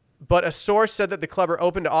 But a source said that the club are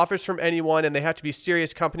open to offers from anyone and they have to be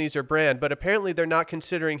serious companies or brand. But apparently they're not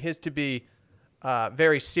considering his to be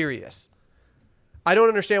very serious. I don't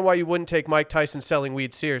understand why you wouldn't take Mike Tyson selling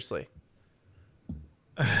weed seriously.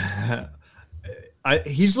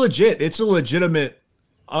 He's legit. It's a legitimate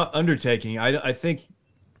undertaking. I think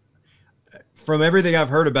from everything I've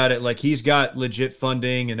heard about it, like he's got legit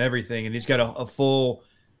funding and everything, and he's got a full,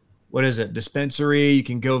 what is it, dispensary you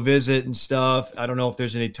can go visit and stuff. I don't know if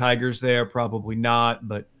there's any tigers there, probably not,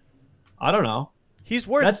 but I don't know. He's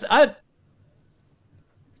worth.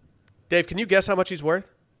 Dave, can you guess how much he's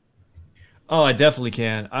worth? Oh, I definitely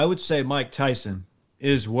can. I would say Mike Tyson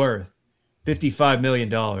is worth $55 million.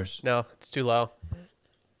 No, it's too low.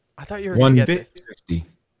 I thought you were going to get this.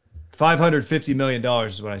 $550 million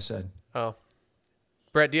is what I said. Oh.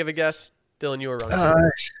 Brett, do you have a guess? Dylan, you were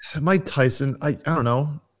wrong. Mike Tyson, I don't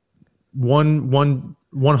know. 100,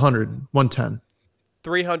 110.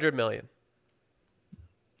 300 million.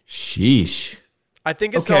 Sheesh. I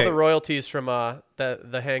think it's all the royalties from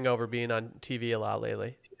the Hangover being on TV a lot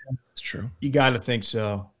lately. Yeah, that's true. You got to think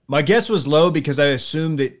so. My guess was low because I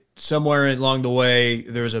assumed that somewhere along the way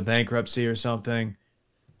there was a bankruptcy or something.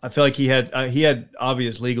 I feel like he had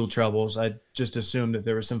obvious legal troubles. I just assumed that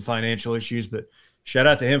there were some financial issues, but shout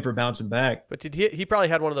out to him for bouncing back. But did he probably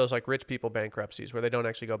had one of those like rich people bankruptcies where they don't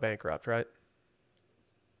actually go bankrupt, right?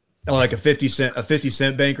 Oh, like a 50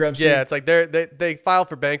 cent bankruptcy? Yeah, it's like they file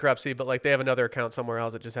for bankruptcy, but like they have another account somewhere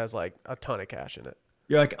else that just has like a ton of cash in it.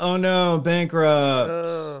 You're like, oh no,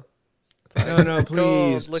 bankrupt. No,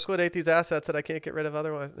 please. Liquidate these assets that I can't get rid of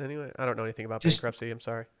otherwise. Anyway, I don't know anything about bankruptcy. I'm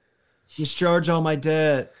sorry. Discharge all my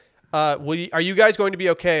debt. Are you guys going to be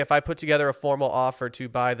okay if I put together a formal offer to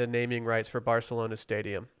buy the naming rights for Barcelona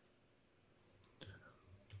Stadium?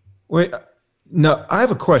 Wait, no, I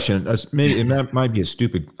have a question. Maybe it might be a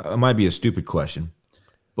stupid question,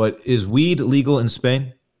 but is weed legal in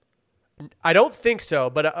Spain? I don't think so,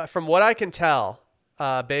 but from what I can tell,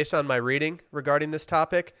 based on my reading regarding this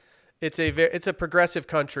topic, it's a progressive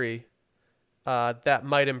country that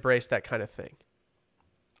might embrace that kind of thing.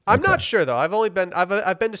 I'm not sure though.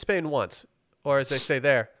 I've been to Spain once, or as they say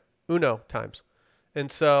there, uno times,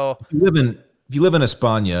 and so if you live in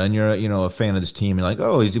España and you're a fan of this team, you're like,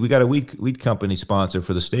 oh, we got a weed company sponsor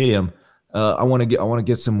for the stadium. I want to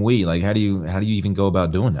get some weed. Like, how do you even go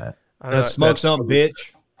about doing that? I don't know. Smoke some,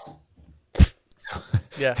 bitch.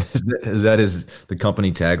 Yeah, is that the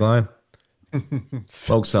company tagline?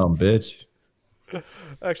 Smoke some, bitch.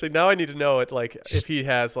 Actually, now I need to know it. Like, if he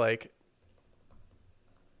has like.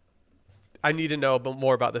 I need to know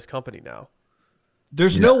more about this company now.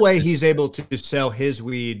 There's no way he's able to sell his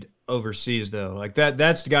weed overseas, though. Like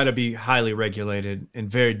that's got to be highly regulated and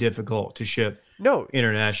very difficult to ship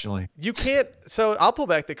internationally. You can't. So I'll pull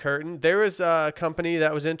back the curtain. There was a company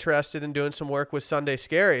that was interested in doing some work with Sunday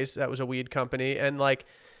Scaries. That was a weed company. And like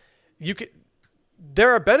there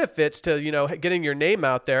are benefits to, getting your name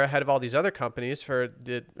out there ahead of all these other companies for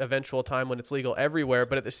the eventual time when it's legal everywhere.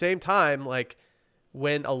 But at the same time, like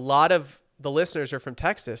when a lot of the listeners are from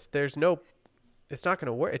Texas, it's not going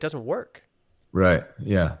to work. It doesn't work. Right.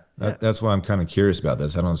 Yeah. That's why I'm kind of curious about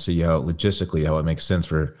this. I don't see how it makes sense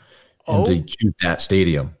for him to choose that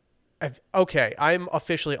stadium. Okay. I'm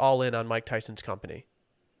officially all in on Mike Tyson's company.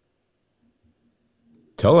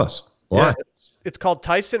 Tell us why. Yeah, it's called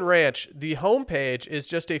Tyson Ranch. The homepage is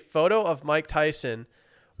just a photo of Mike Tyson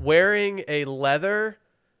wearing a leather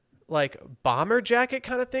like bomber jacket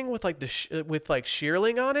kind of thing with like with like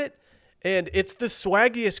shearling on it, and it's the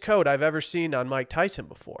swaggiest coat I've ever seen on Mike Tyson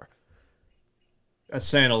before. That's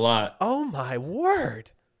saying a lot. Oh my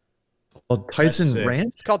word! Well, Tyson sick.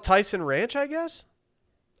 Ranch. It's called Tyson Ranch, I guess.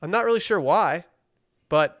 I'm not really sure why,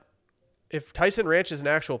 but if Tyson Ranch is an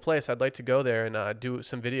actual place, I'd like to go there and do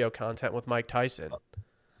some video content with Mike Tyson.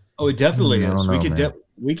 Oh, it definitely I don't is. know,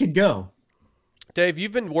 We could go. Dave,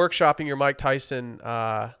 you've been workshopping your Mike Tyson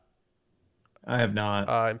I have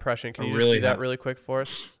not. impression. Can I you really just do that haven't. really quick for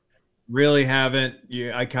us? Really haven't.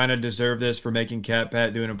 I kind of deserve this for making Cat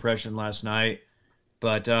Pat do an impression last night,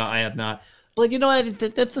 but I have not. But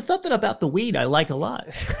that's something about the weed I like a lot.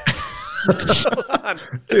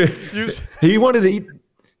 He wanted to eat.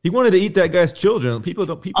 He wanted to eat that guy's children. People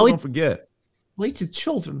don't forget. Wait to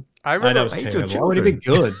children. I That remember was I hate terrible. your It would have been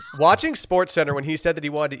good. watching Sports Center when he said that he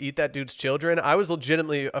wanted to eat that dude's children. I was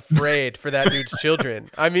legitimately afraid for that dude's children.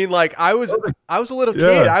 I mean, like I was a little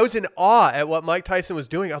kid. I was in awe at what Mike Tyson was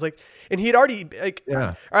doing. I was like, and he'd already like.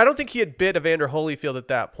 Yeah. I don't think he had bit Evander Holyfield at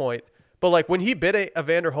that point, but like when he bit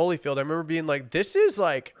Evander Holyfield, I remember being like, this is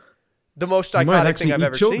like the most He might iconic actually thing I've eat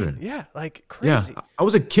ever children. seen. Yeah, like Yeah, crazy. I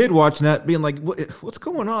was a kid watching that, being like, "What's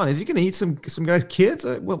going on? Is he going to eat some guy's kids?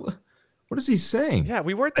 What is he saying?" Yeah,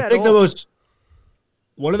 we weren't I that think old.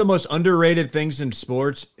 one of the most underrated things in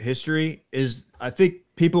sports history is I think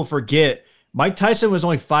people forget Mike Tyson was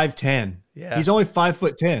only 5'10". Yeah. He's only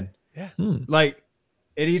 5'10". Yeah. Like,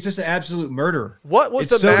 and he's just an absolute murderer. What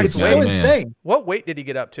was It's the max it's so weight? man. insane. What weight did he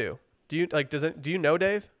get up to? Do you know,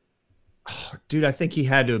 Dave? Dude, I think he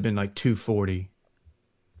had to have been like 240.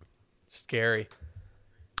 Scary.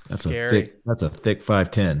 That's Scary. a thick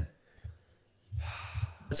 5'10".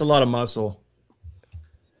 That's a lot of muscle.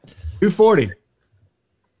 240.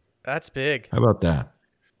 That's big. How about that?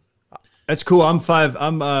 That's cool. I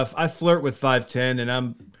flirt with 5'10", and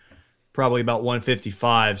I'm probably about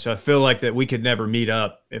 155. So I feel like that we could never meet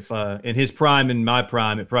up. If in his prime and my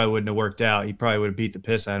prime, it probably wouldn't have worked out. He probably would have beat the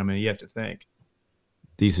piss out of me. You have to think.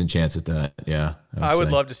 Decent chance at that. Yeah, I would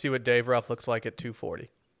say. love to see what Dave Ruff looks like at 240.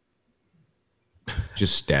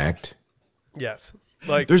 Just stacked. Yes.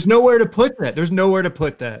 Like There's nowhere to put that. There's nowhere to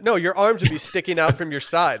put that. no, your arms would be sticking out from your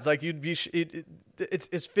sides. Like you'd be.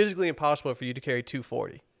 It's physically impossible for you to carry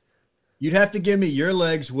 240. You'd have to give me your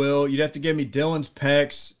legs, Will. You'd have to give me Dylan's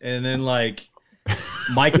pecs, and then like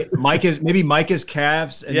Micah's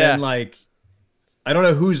calves, and then like I don't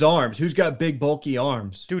know whose arms. Who's got big bulky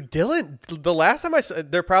arms? Dude, Dillon. The last time I saw,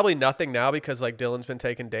 they're probably nothing now because like Dillon's been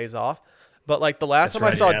taking days off. But like the last time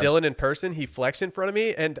I saw Dillon in person, he flexed in front of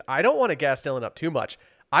me, and I don't want to gas Dillon up too much.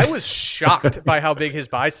 I was shocked by how big his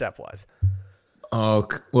bicep was. Oh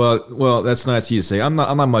well, that's nice of you to say. I'm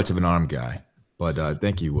not much of an arm guy, but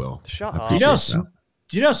thank you, Will. Shut I up. appreciate that.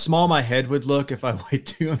 Do you know how small my head would look if I weighed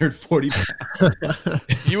 240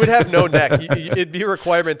 pounds? You would have no neck. It'd be a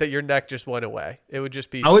requirement that your neck just went away. It would just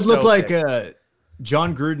be. I would look so like thick.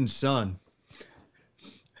 John Gruden's son.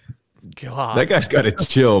 God. That guy's got to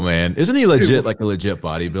chill, man. Isn't he like a legit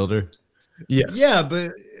bodybuilder Yes. Yeah,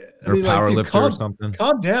 but or power dude, lifter or something?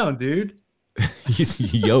 Calm down, dude. He's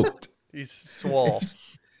yoked. He's swole.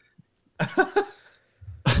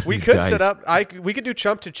 We These could guys. set up. We could do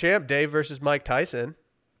chump to champ Dave versus Mike Tyson.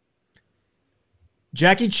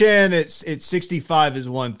 Jackie Chan at 65 is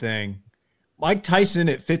one thing. Mike Tyson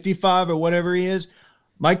at 55 or whatever he is.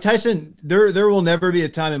 Mike Tyson, there will never be a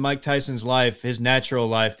time in Mike Tyson's life, his natural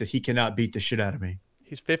life, that he cannot beat the shit out of me.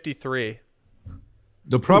 He's 53.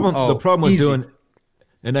 The problem with easy. doing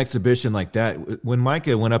an exhibition like that, when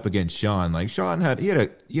Micah went up against Sean, like Sean had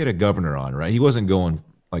a governor on, right? He wasn't going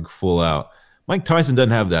like full out. Mike Tyson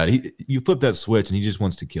doesn't have that. You flip that switch and he just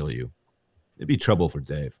wants to kill you. It'd be trouble for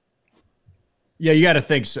Dave. Yeah, you got to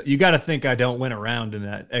think. So. You got to think I don't win around in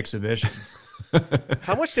that exhibition.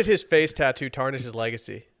 How much did his face tattoo tarnish his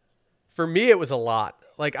legacy? For me, it was a lot.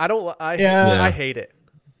 Like I hate it.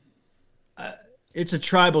 It's a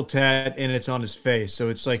tribal tat and it's on his face, so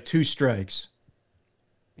it's like 2 strikes.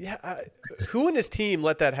 Yeah, who in his team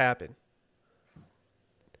let that happen?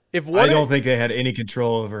 I don't think they had any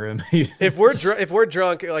control over him. If we're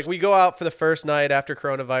drunk, like we go out for the first night after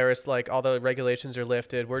coronavirus, like all the regulations are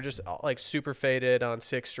lifted, we're just like super faded on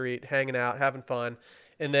 6th Street, hanging out, having fun,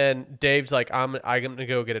 and then Dave's like, I'm gonna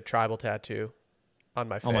go get a tribal tattoo on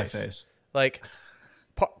my face. On my face. Like,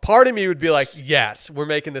 part of me would be like, yes, we're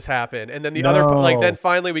making this happen, and then the other, like, then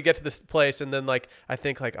finally we get to this place, and then like I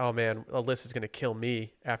think like, oh man, Alyssa's gonna kill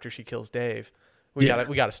me after she kills Dave. We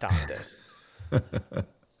gotta stop this.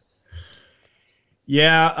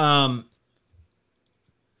 Yeah,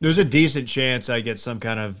 there's a decent chance I get some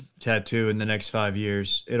kind of tattoo in the next 5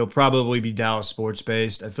 years. It'll probably be Dallas sports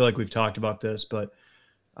based. I feel like we've talked about this, but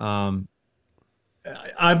look,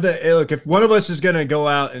 if one of us is going to go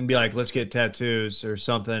out and be like, let's get tattoos or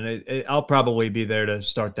something, I'll probably be there to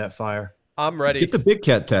start that fire. I'm ready. Get the big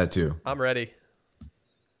cat tattoo. I'm ready.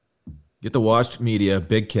 Get the Watched Media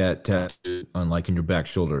big cat tattoo on like in your back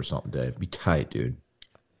shoulder or something, Dave. Be tight, dude.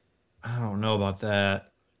 I don't know about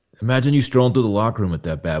that. Imagine you strolling through the locker room with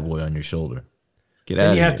that bad boy on your shoulder. Get out Then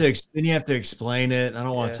of you here. have to then you have to explain it. I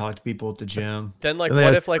don't want to talk to people at the gym. Then like, And they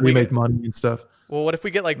what have if like to we make get, money and stuff. well, what if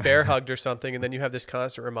we get like bear hugged or something, and then you have this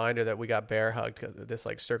constant reminder that we got bear hugged because of this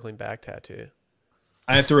like circling back tattoo.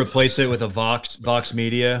 I have to replace it with a Vox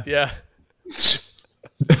Media. Yeah.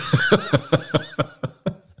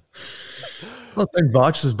 I don't think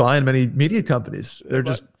Vox is buying many media companies. They're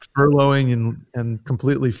just furloughing and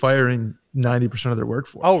completely firing 90% of their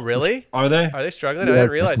workforce. Oh, really? Are they? Are they struggling? Yeah, I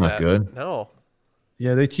didn't realize not that. good. No.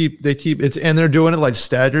 Yeah, they keep it's, and they're doing it like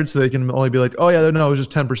staggered, so they can only be like, oh yeah, no, it was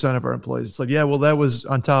just 10% of our employees. It's like, yeah, well, that was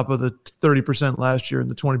on top of the 30% last year and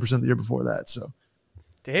the 20% the year before that. So,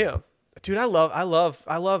 Damn. Dude, I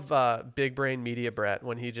love big brain media Brett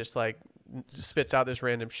when he just like spits out this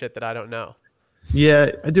random shit that I don't know.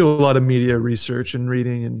 yeah, I do a lot of media research and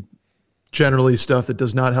reading and generally stuff that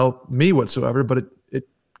does not help me whatsoever, but it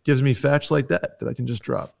gives me facts like that I can just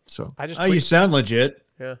drop. So, I just Oh, you tweet, sound legit.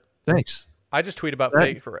 yeah. thanks. I just tweet about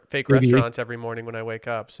Right. fake Maybe. restaurants every morning when I wake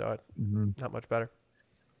up, so not much better.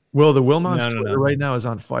 Will, the Wilmot's No. Twitter right now is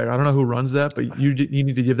on fire. I don't know who runs that, but you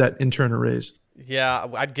need to give that intern a raise. Yeah,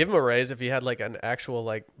 I'd give him a raise if he had like an actual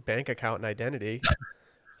like bank account and identity.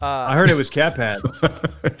 I heard it was Cat Pad.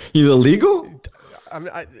 He's illegal? I mean,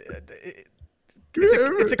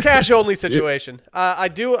 it's a cash only situation. I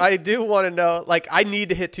do want to know. Like, I need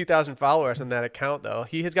to hit 2,000 followers on that account, though.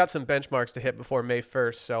 He has got some benchmarks to hit before May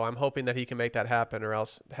 1st, so I'm hoping that he can make that happen, or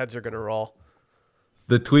else heads are gonna roll.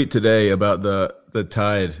 The tweet today about the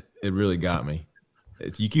Tide, it really got me.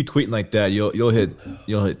 You keep tweeting like that, you'll hit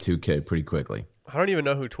 2K pretty quickly. I don't even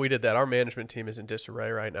know who tweeted that. Our management team is in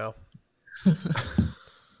disarray right now.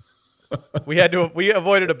 We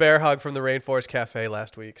avoided a bear hug from the Rainforest Cafe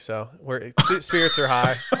last week, so spirits are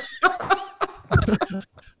high.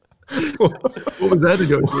 What was that to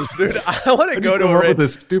go to? Dude, I want to go to a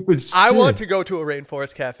this stupid shit. I want to go to a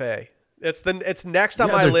Rainforest Cafe. It's next on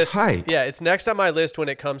Yeah, my they're list. tight. Yeah, it's next on my list when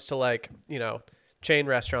it comes to like, chain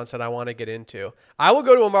restaurants that I want to get into. I will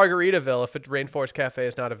go to a Margaritaville if a Rainforest Cafe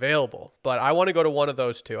is not available, but I want to go to one of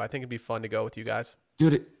those two. I think it'd be fun to go with you guys.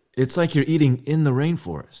 Dude, it's like you're eating in the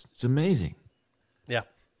rainforest. It's amazing. Yeah.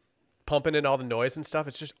 Pumping in all the noise and stuff.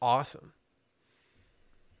 It's just awesome.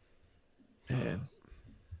 Man.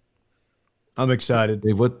 I'm excited.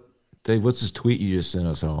 Dave, what's this tweet you just sent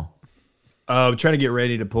us all? I'm trying to get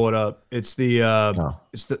ready to pull it up. It's the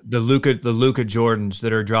it's the Luka Jordans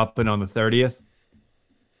that are dropping on the 30th.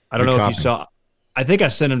 I don't know if you saw. I think I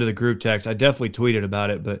sent them to the group text. I definitely tweeted about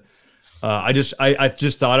it, but I just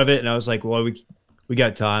thought of it and I was like, well, we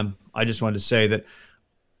got time. I just wanted to say that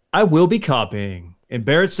I will be copying. And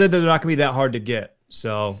Barrett said that they're not going to be that hard to get.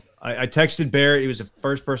 So I texted Barrett. He was the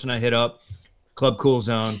first person I hit up, Club Cool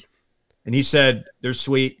Zone, and he said they're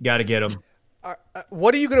sweet. Got to get them.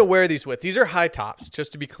 What are you going to wear these with? These are high tops,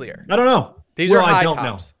 just to be clear. I don't know. These are high I don't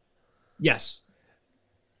tops. know. Yes.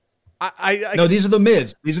 I No, these are the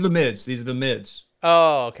mids. These are the mids.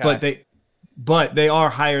 Oh, okay. But they are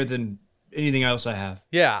higher than anything else I have.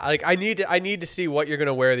 Yeah, like I need to see what you're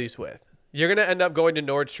gonna wear these with. You're gonna end up going to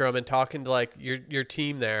Nordstrom and talking to like your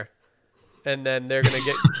team there, and then they're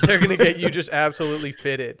gonna get you just absolutely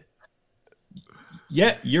fitted.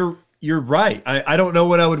 Yeah, you're right. I don't know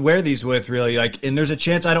what I would wear these with really. Like, and there's a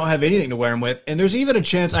chance I don't have anything to wear them with, and there's even a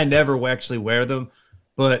chance I never actually wear them.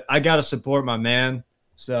 But I gotta support my man,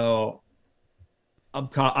 so I'm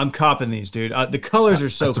copping these, dude. The colors are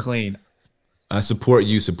so clean. I support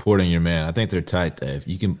you supporting your man. I think they're tight, Dave.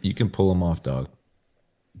 You can pull them off, dog.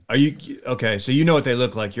 Are you okay? So you know what they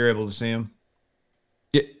look like. You're able to see them.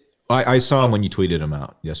 Yeah, I saw them when you tweeted them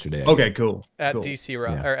out yesterday. Okay, cool. At cool. DC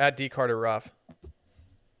Ruff Yeah. or at D Carter Ruff.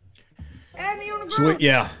 Sweet,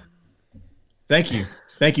 yeah. Thank you.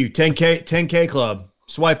 10K club.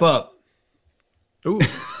 Swipe up. Ooh.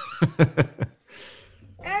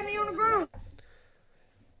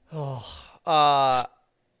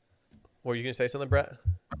 Were you gonna say something, Brett?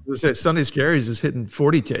 I was gonna say, Sunday Scaries is hitting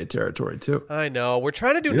 40K territory too. I know. We're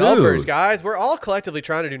trying to do Dude. numbers, guys. We're all collectively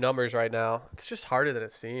trying to do numbers right now. It's just harder than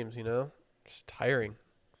it seems, It's tiring.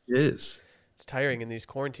 It is. It's tiring in these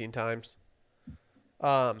quarantine times.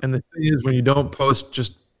 And the thing is, when you don't post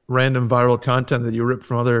just random viral content that you rip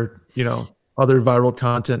from other other viral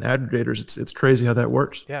content aggregators. It's crazy how that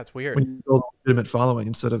works. Yeah, it's weird. When you build a legitimate following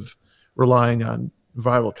instead of relying on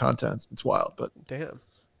viral content, it's wild. But damn,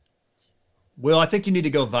 Will, I think you need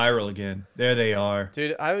to go viral again. There they are,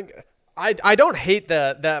 dude. I don't hate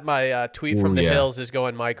that my tweet from the hills is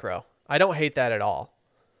going micro. I don't hate that at all.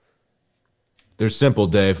 They're simple,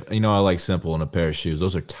 Dave. You know I like simple in a pair of shoes.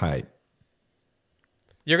 Those are tight.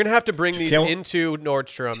 You're gonna have to bring these into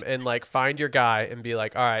Nordstrom and like find your guy and be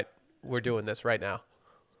like, all right, we're doing this right now.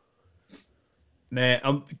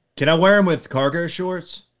 Man, can I wear them with cargo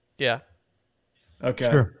shorts? Yeah. Okay.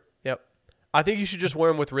 sure. Yep. I think you should just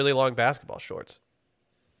wear them with really long basketball shorts.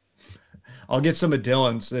 I'll get some of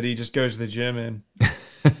Dillon's that he just goes to the gym in.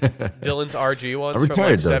 Dylan's RG ones I from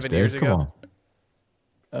retired like those, 7 years Dave. ago.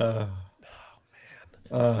 Come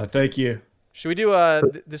on. Thank you. Should we do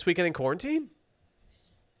this weekend in quarantine?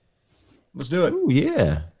 Let's do it. Ooh,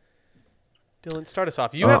 yeah. Dylan, start us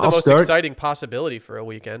off. You have the most exciting possibility for a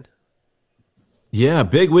weekend. Yeah,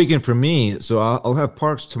 big weekend for me. So I'll have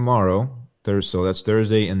Parks tomorrow. So that's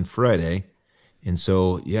Thursday and Friday. And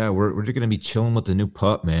so, yeah, we're going to be chilling with the new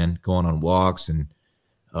pup, man, going on walks. And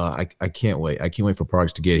I can't wait. I can't wait for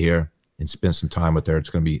Parks to get here and spend some time with her. It's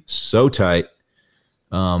going to be so tight.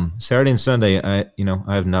 Saturday and Sunday, I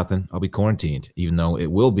have nothing. I'll be quarantined, even though it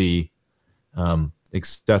will be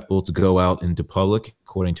acceptable to go out into public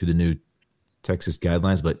according to the new Texas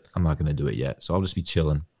guidelines, but I'm not going to do it yet. So I'll just be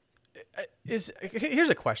chilling. Here's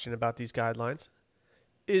a question about these guidelines.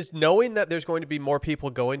 Is knowing that there's going to be more people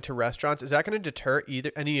going to restaurants, is that going to deter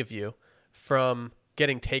any of you from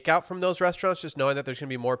getting takeout from those restaurants, just knowing that there's going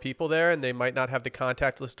to be more people there and they might not have the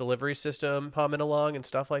contactless delivery system humming along and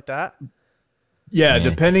stuff like that? Yeah,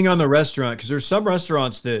 depending on the restaurant, because there's some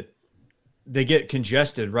restaurants that they get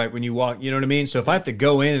congested right when you walk. You know what I mean? So if I have to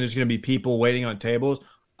go in and there's going to be people waiting on tables,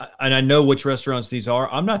 and I know which restaurants these are,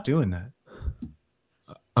 I'm not doing that.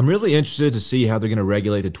 I'm really interested to see how they're going to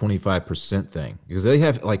regulate the 25% thing, because they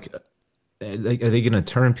have are they going to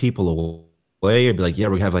turn people away or be like, yeah,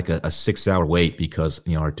 we have like a 6-hour wait because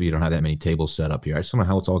you don't have that many tables set up here. I just don't know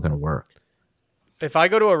how it's all going to work. If I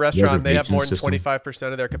go to a restaurant and they have more than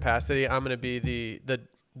 25% of their capacity, I'm going to be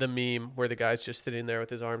the meme where the guy's just sitting there with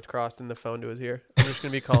his arms crossed and the phone to his ear. I'm just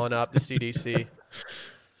going to be calling up the CDC.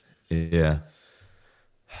 Yeah.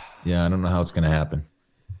 Yeah, I don't know how it's going to happen.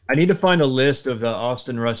 I need to find a list of the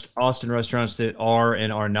Austin restaurants that are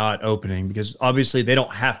and are not opening, because obviously they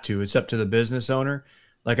don't have to. It's up to the business owner.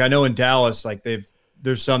 Like I know in Dallas, like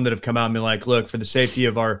there's some that have come out and been like, look, for the safety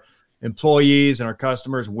of our employees and our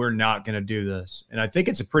customers, we're not going to do this. And I think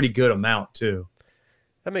it's a pretty good amount too.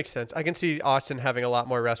 That makes sense. I can see Austin having a lot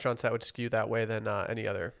more restaurants that would skew that way than any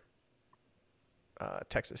other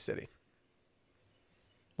Texas city.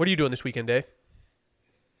 What are you doing this weekend, Dave?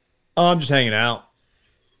 I'm just hanging out.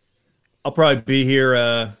 I'll probably be here.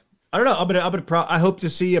 I don't know. I hope to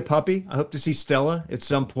see a puppy. I hope to see Stella at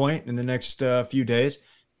some point in the next few days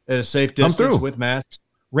at a safe distance with masks.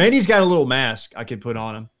 Randy's got a little mask I could put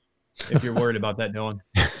on him if you're worried about that, Dylan.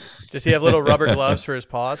 Does he have little rubber gloves for his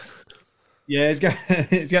paws? Yeah,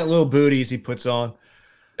 he's got little booties he puts on.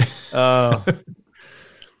 But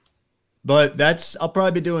I'll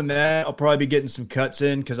probably be doing that. I'll probably be getting some cuts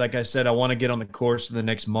in because, like I said, I want to get on the course for the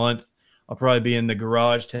next month. I'll probably be in the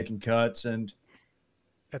garage taking cuts, and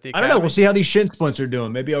I don't know. We'll see how these shin splints are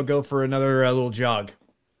doing. Maybe I'll go for another little jog.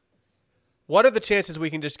 What are the chances we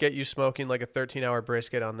can just get you smoking like a 13-hour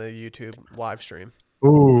brisket on the YouTube live stream?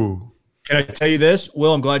 Ooh. Can I tell you this?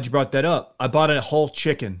 Will, I'm glad you brought that up. I bought a whole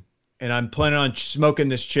chicken, and I'm planning on smoking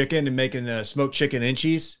this chicken and making smoked chicken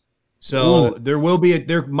inchies. So there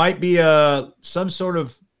might be some sort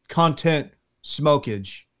of content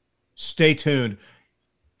smokage. Stay tuned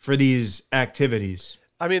for these activities.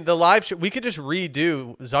 I mean, the live show, we could just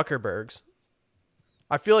redo Zuckerberg's.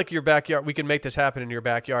 I feel like your backyard, we can make this happen in your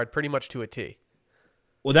backyard pretty much to a T.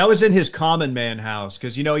 Well, that was in his common man house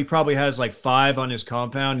because, he probably has like 5 on his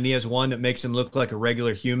compound, and he has one that makes him look like a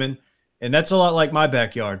regular human. And that's a lot like my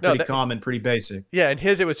backyard. Pretty common, pretty basic. Yeah, and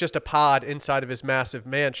it was just a pod inside of his massive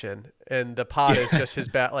mansion, and the pod is just his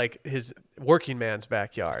working man's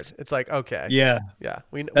backyard. It's like, okay. Yeah.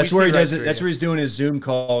 That's where he does it. That's where he's doing his Zoom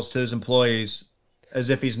calls to his employees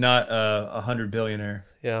as if he's not a 100 billionaire.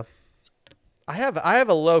 Yeah. I have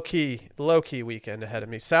a low key weekend ahead of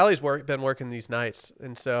me. Sally's been working these nights,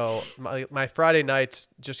 and so my Friday night's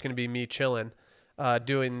just going to be me chilling,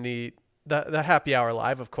 doing the happy hour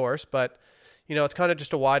live, of course, but it's kind of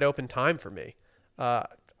just a wide open time for me. I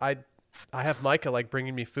have Micah like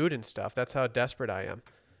bringing me food and stuff. That's how desperate I am.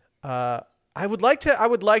 I would like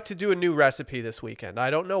to do a new recipe this weekend. I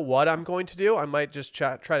don't know what I'm going to do. I might just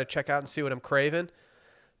try to check out and see what I'm craving.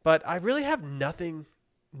 But I really have nothing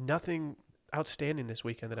outstanding this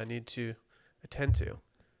weekend that I need to attend to.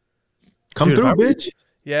 Come Dude, through, if I were- bitch.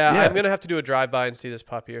 Yeah, Yeah. I'm gonna have to do a drive-by and see this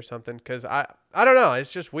puppy or something because I don't know.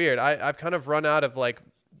 It's just weird. I've kind of run out of like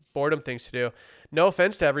boredom things to do. No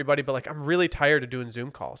offense to everybody, but like I'm really tired of doing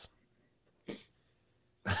Zoom calls.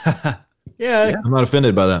 Yeah. I'm not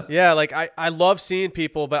offended by that. Yeah, like I love seeing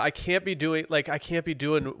people, but I can't be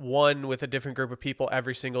doing one with a different group of people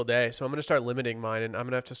every single day. So I'm gonna start limiting mine, and I'm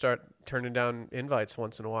gonna have to start turning down invites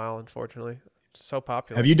once in a while. Unfortunately, it's so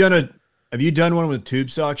popular. Have you done one with tube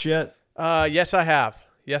socks yet? Yes, I have.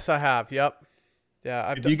 Yep.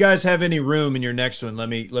 Yeah. If you guys have any room in your next one, let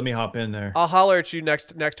me hop in there. I'll holler at you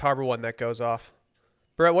next Harbor one that goes off.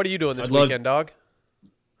 Brett, what are you doing this weekend, dog?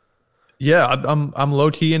 Yeah, I'm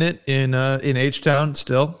low key in it in H Town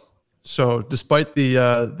still. So despite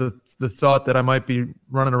the thought that I might be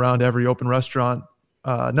running around every open restaurant,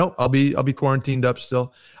 no, I'll be quarantined up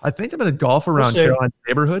still. I think I'm gonna golf around Carolina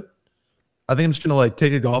neighborhood. I think I'm just gonna like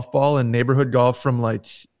take a golf ball and neighborhood golf from like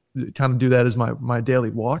kind of do that as my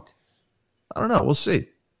daily walk. I don't know. We'll see. It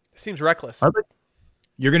seems reckless.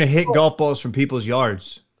 You're gonna hit golf balls from people's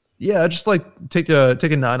yards. Yeah, just like take a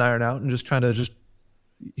 9-iron out and just kind of just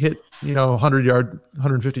hit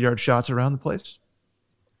 150 yard shots around the place.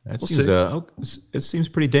 That We'll seems it seems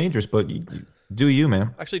pretty dangerous, but you do you,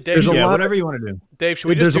 man. Actually, Dave, There's a lot Whatever you want to do. Dave, should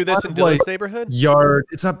we There's just do a this lot in of, Dillon's like, neighborhood? Yard.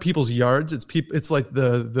 It's not people's yards. It's people. It's like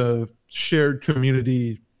the shared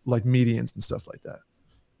community like medians and stuff like that.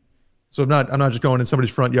 So I'm not just going in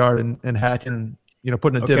somebody's front yard and hacking,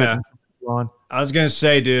 putting a divot on. I was gonna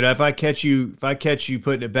say, dude, if I catch you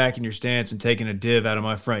putting it back in your stance and taking a div out of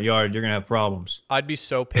my front yard, you're gonna have problems. I'd be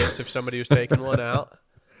so pissed if somebody was taking one out.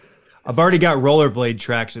 I've already got rollerblade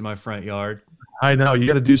tracks in my front yard. I know you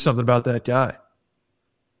got to do something about that guy.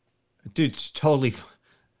 Dude, it's totally.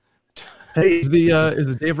 Hey, is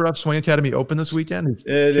the Dave Ruff Swing Academy open this weekend?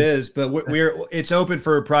 It is, but it's open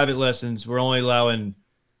for private lessons. We're only allowing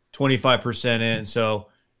 25% in, so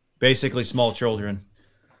basically small children.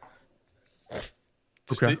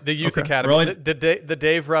 Just Okay. the youth Okay. academy, Really? the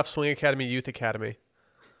Dave Ruff Swing Academy Youth Academy.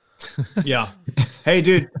 Yeah. Hey,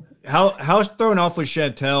 dude, how's thrown off with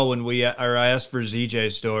Chantel when I asked for ZJ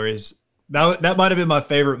stories? That might have been my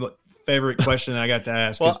favorite question I got to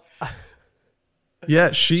ask. Well,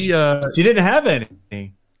 Yeah, she Didn't have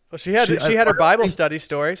any. well, she had her Bible study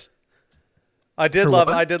stories. I did love.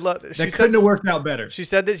 She Couldn't have worked out better. She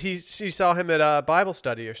said that she saw him at a Bible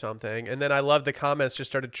study or something, and then I loved the comments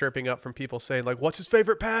just started chirping up from people saying like, "What's his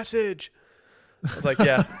favorite passage?" I was like,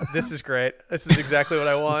 "Yeah, this is great. This is exactly what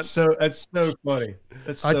I want." That's so funny.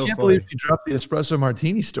 That's so I can't funny. believe she dropped the espresso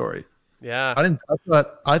martini story. Yeah,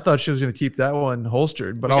 I thought she was going to keep that one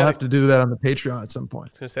holstered, but I'll have to do that on the Patreon at some point.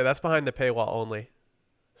 I was gonna say that's behind the paywall only.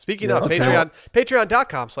 Speaking Yeah, of okay.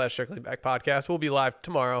 Patreon.com/strictlyback podcast. We'll be live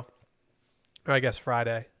tomorrow, or I guess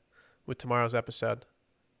Friday, with tomorrow's episode.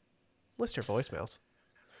 List your voicemails.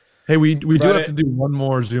 Hey, we do Friday. have to do one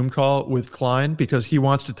more Zoom call with Klein because he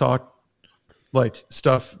wants to talk like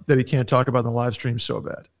stuff that he can't talk about in the live stream so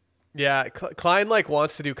bad. Yeah, Klein like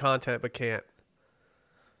wants to do content but can't.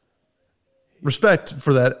 Respect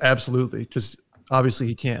for that, absolutely, because obviously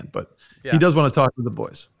he can, but Yeah. he does want to talk to the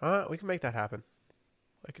boys. All right, we can make that happen.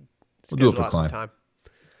 I could We'll do it schedule for out some Klein. time.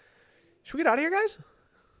 Should we get out of here, guys?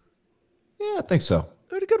 Yeah, I think so.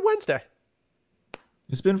 We had a good Wednesday.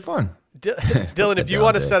 It's been fun. Dylan, if you Down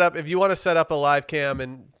want to day. set up a live cam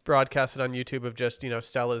and broadcast it on YouTube of just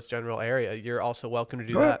Stella's general area, you're also welcome to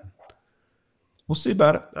do Go ahead. that. We'll see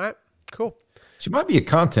about it. All right, cool. She might be a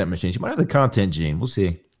content machine. She might have the content gene. We'll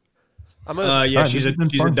see. I'm gonna. Yeah, Fine, she's this has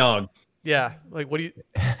been a fun. dog. Yeah, like what do you?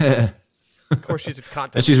 And Of course, she's a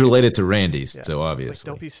content. she's related to Randy's, Yeah. so Like, obviously.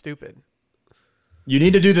 don't be stupid. You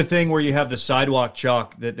need to do the thing where you have the sidewalk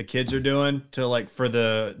chalk that the kids are doing to like for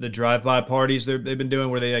the drive-by parties they've been doing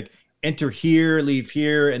where they like enter here, leave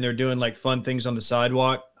here, and they're doing like fun things on the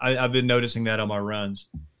sidewalk. I've been noticing that on my runs.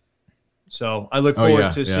 So I look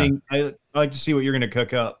forward to seeing. I like to see what you're going to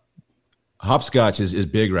cook up. Hopscotch is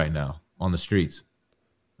big right now on the streets,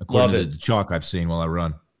 according Love to it. the chalk I've seen while I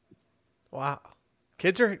run. Wow,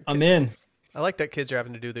 kids are. I'm in. I like that kids are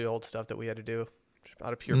having to do the old stuff that we had to do, just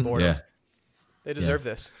out of pure Mm-hmm. boredom. Yeah. They deserve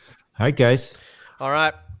this. All right, guys. All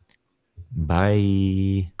right.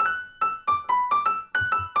 Bye.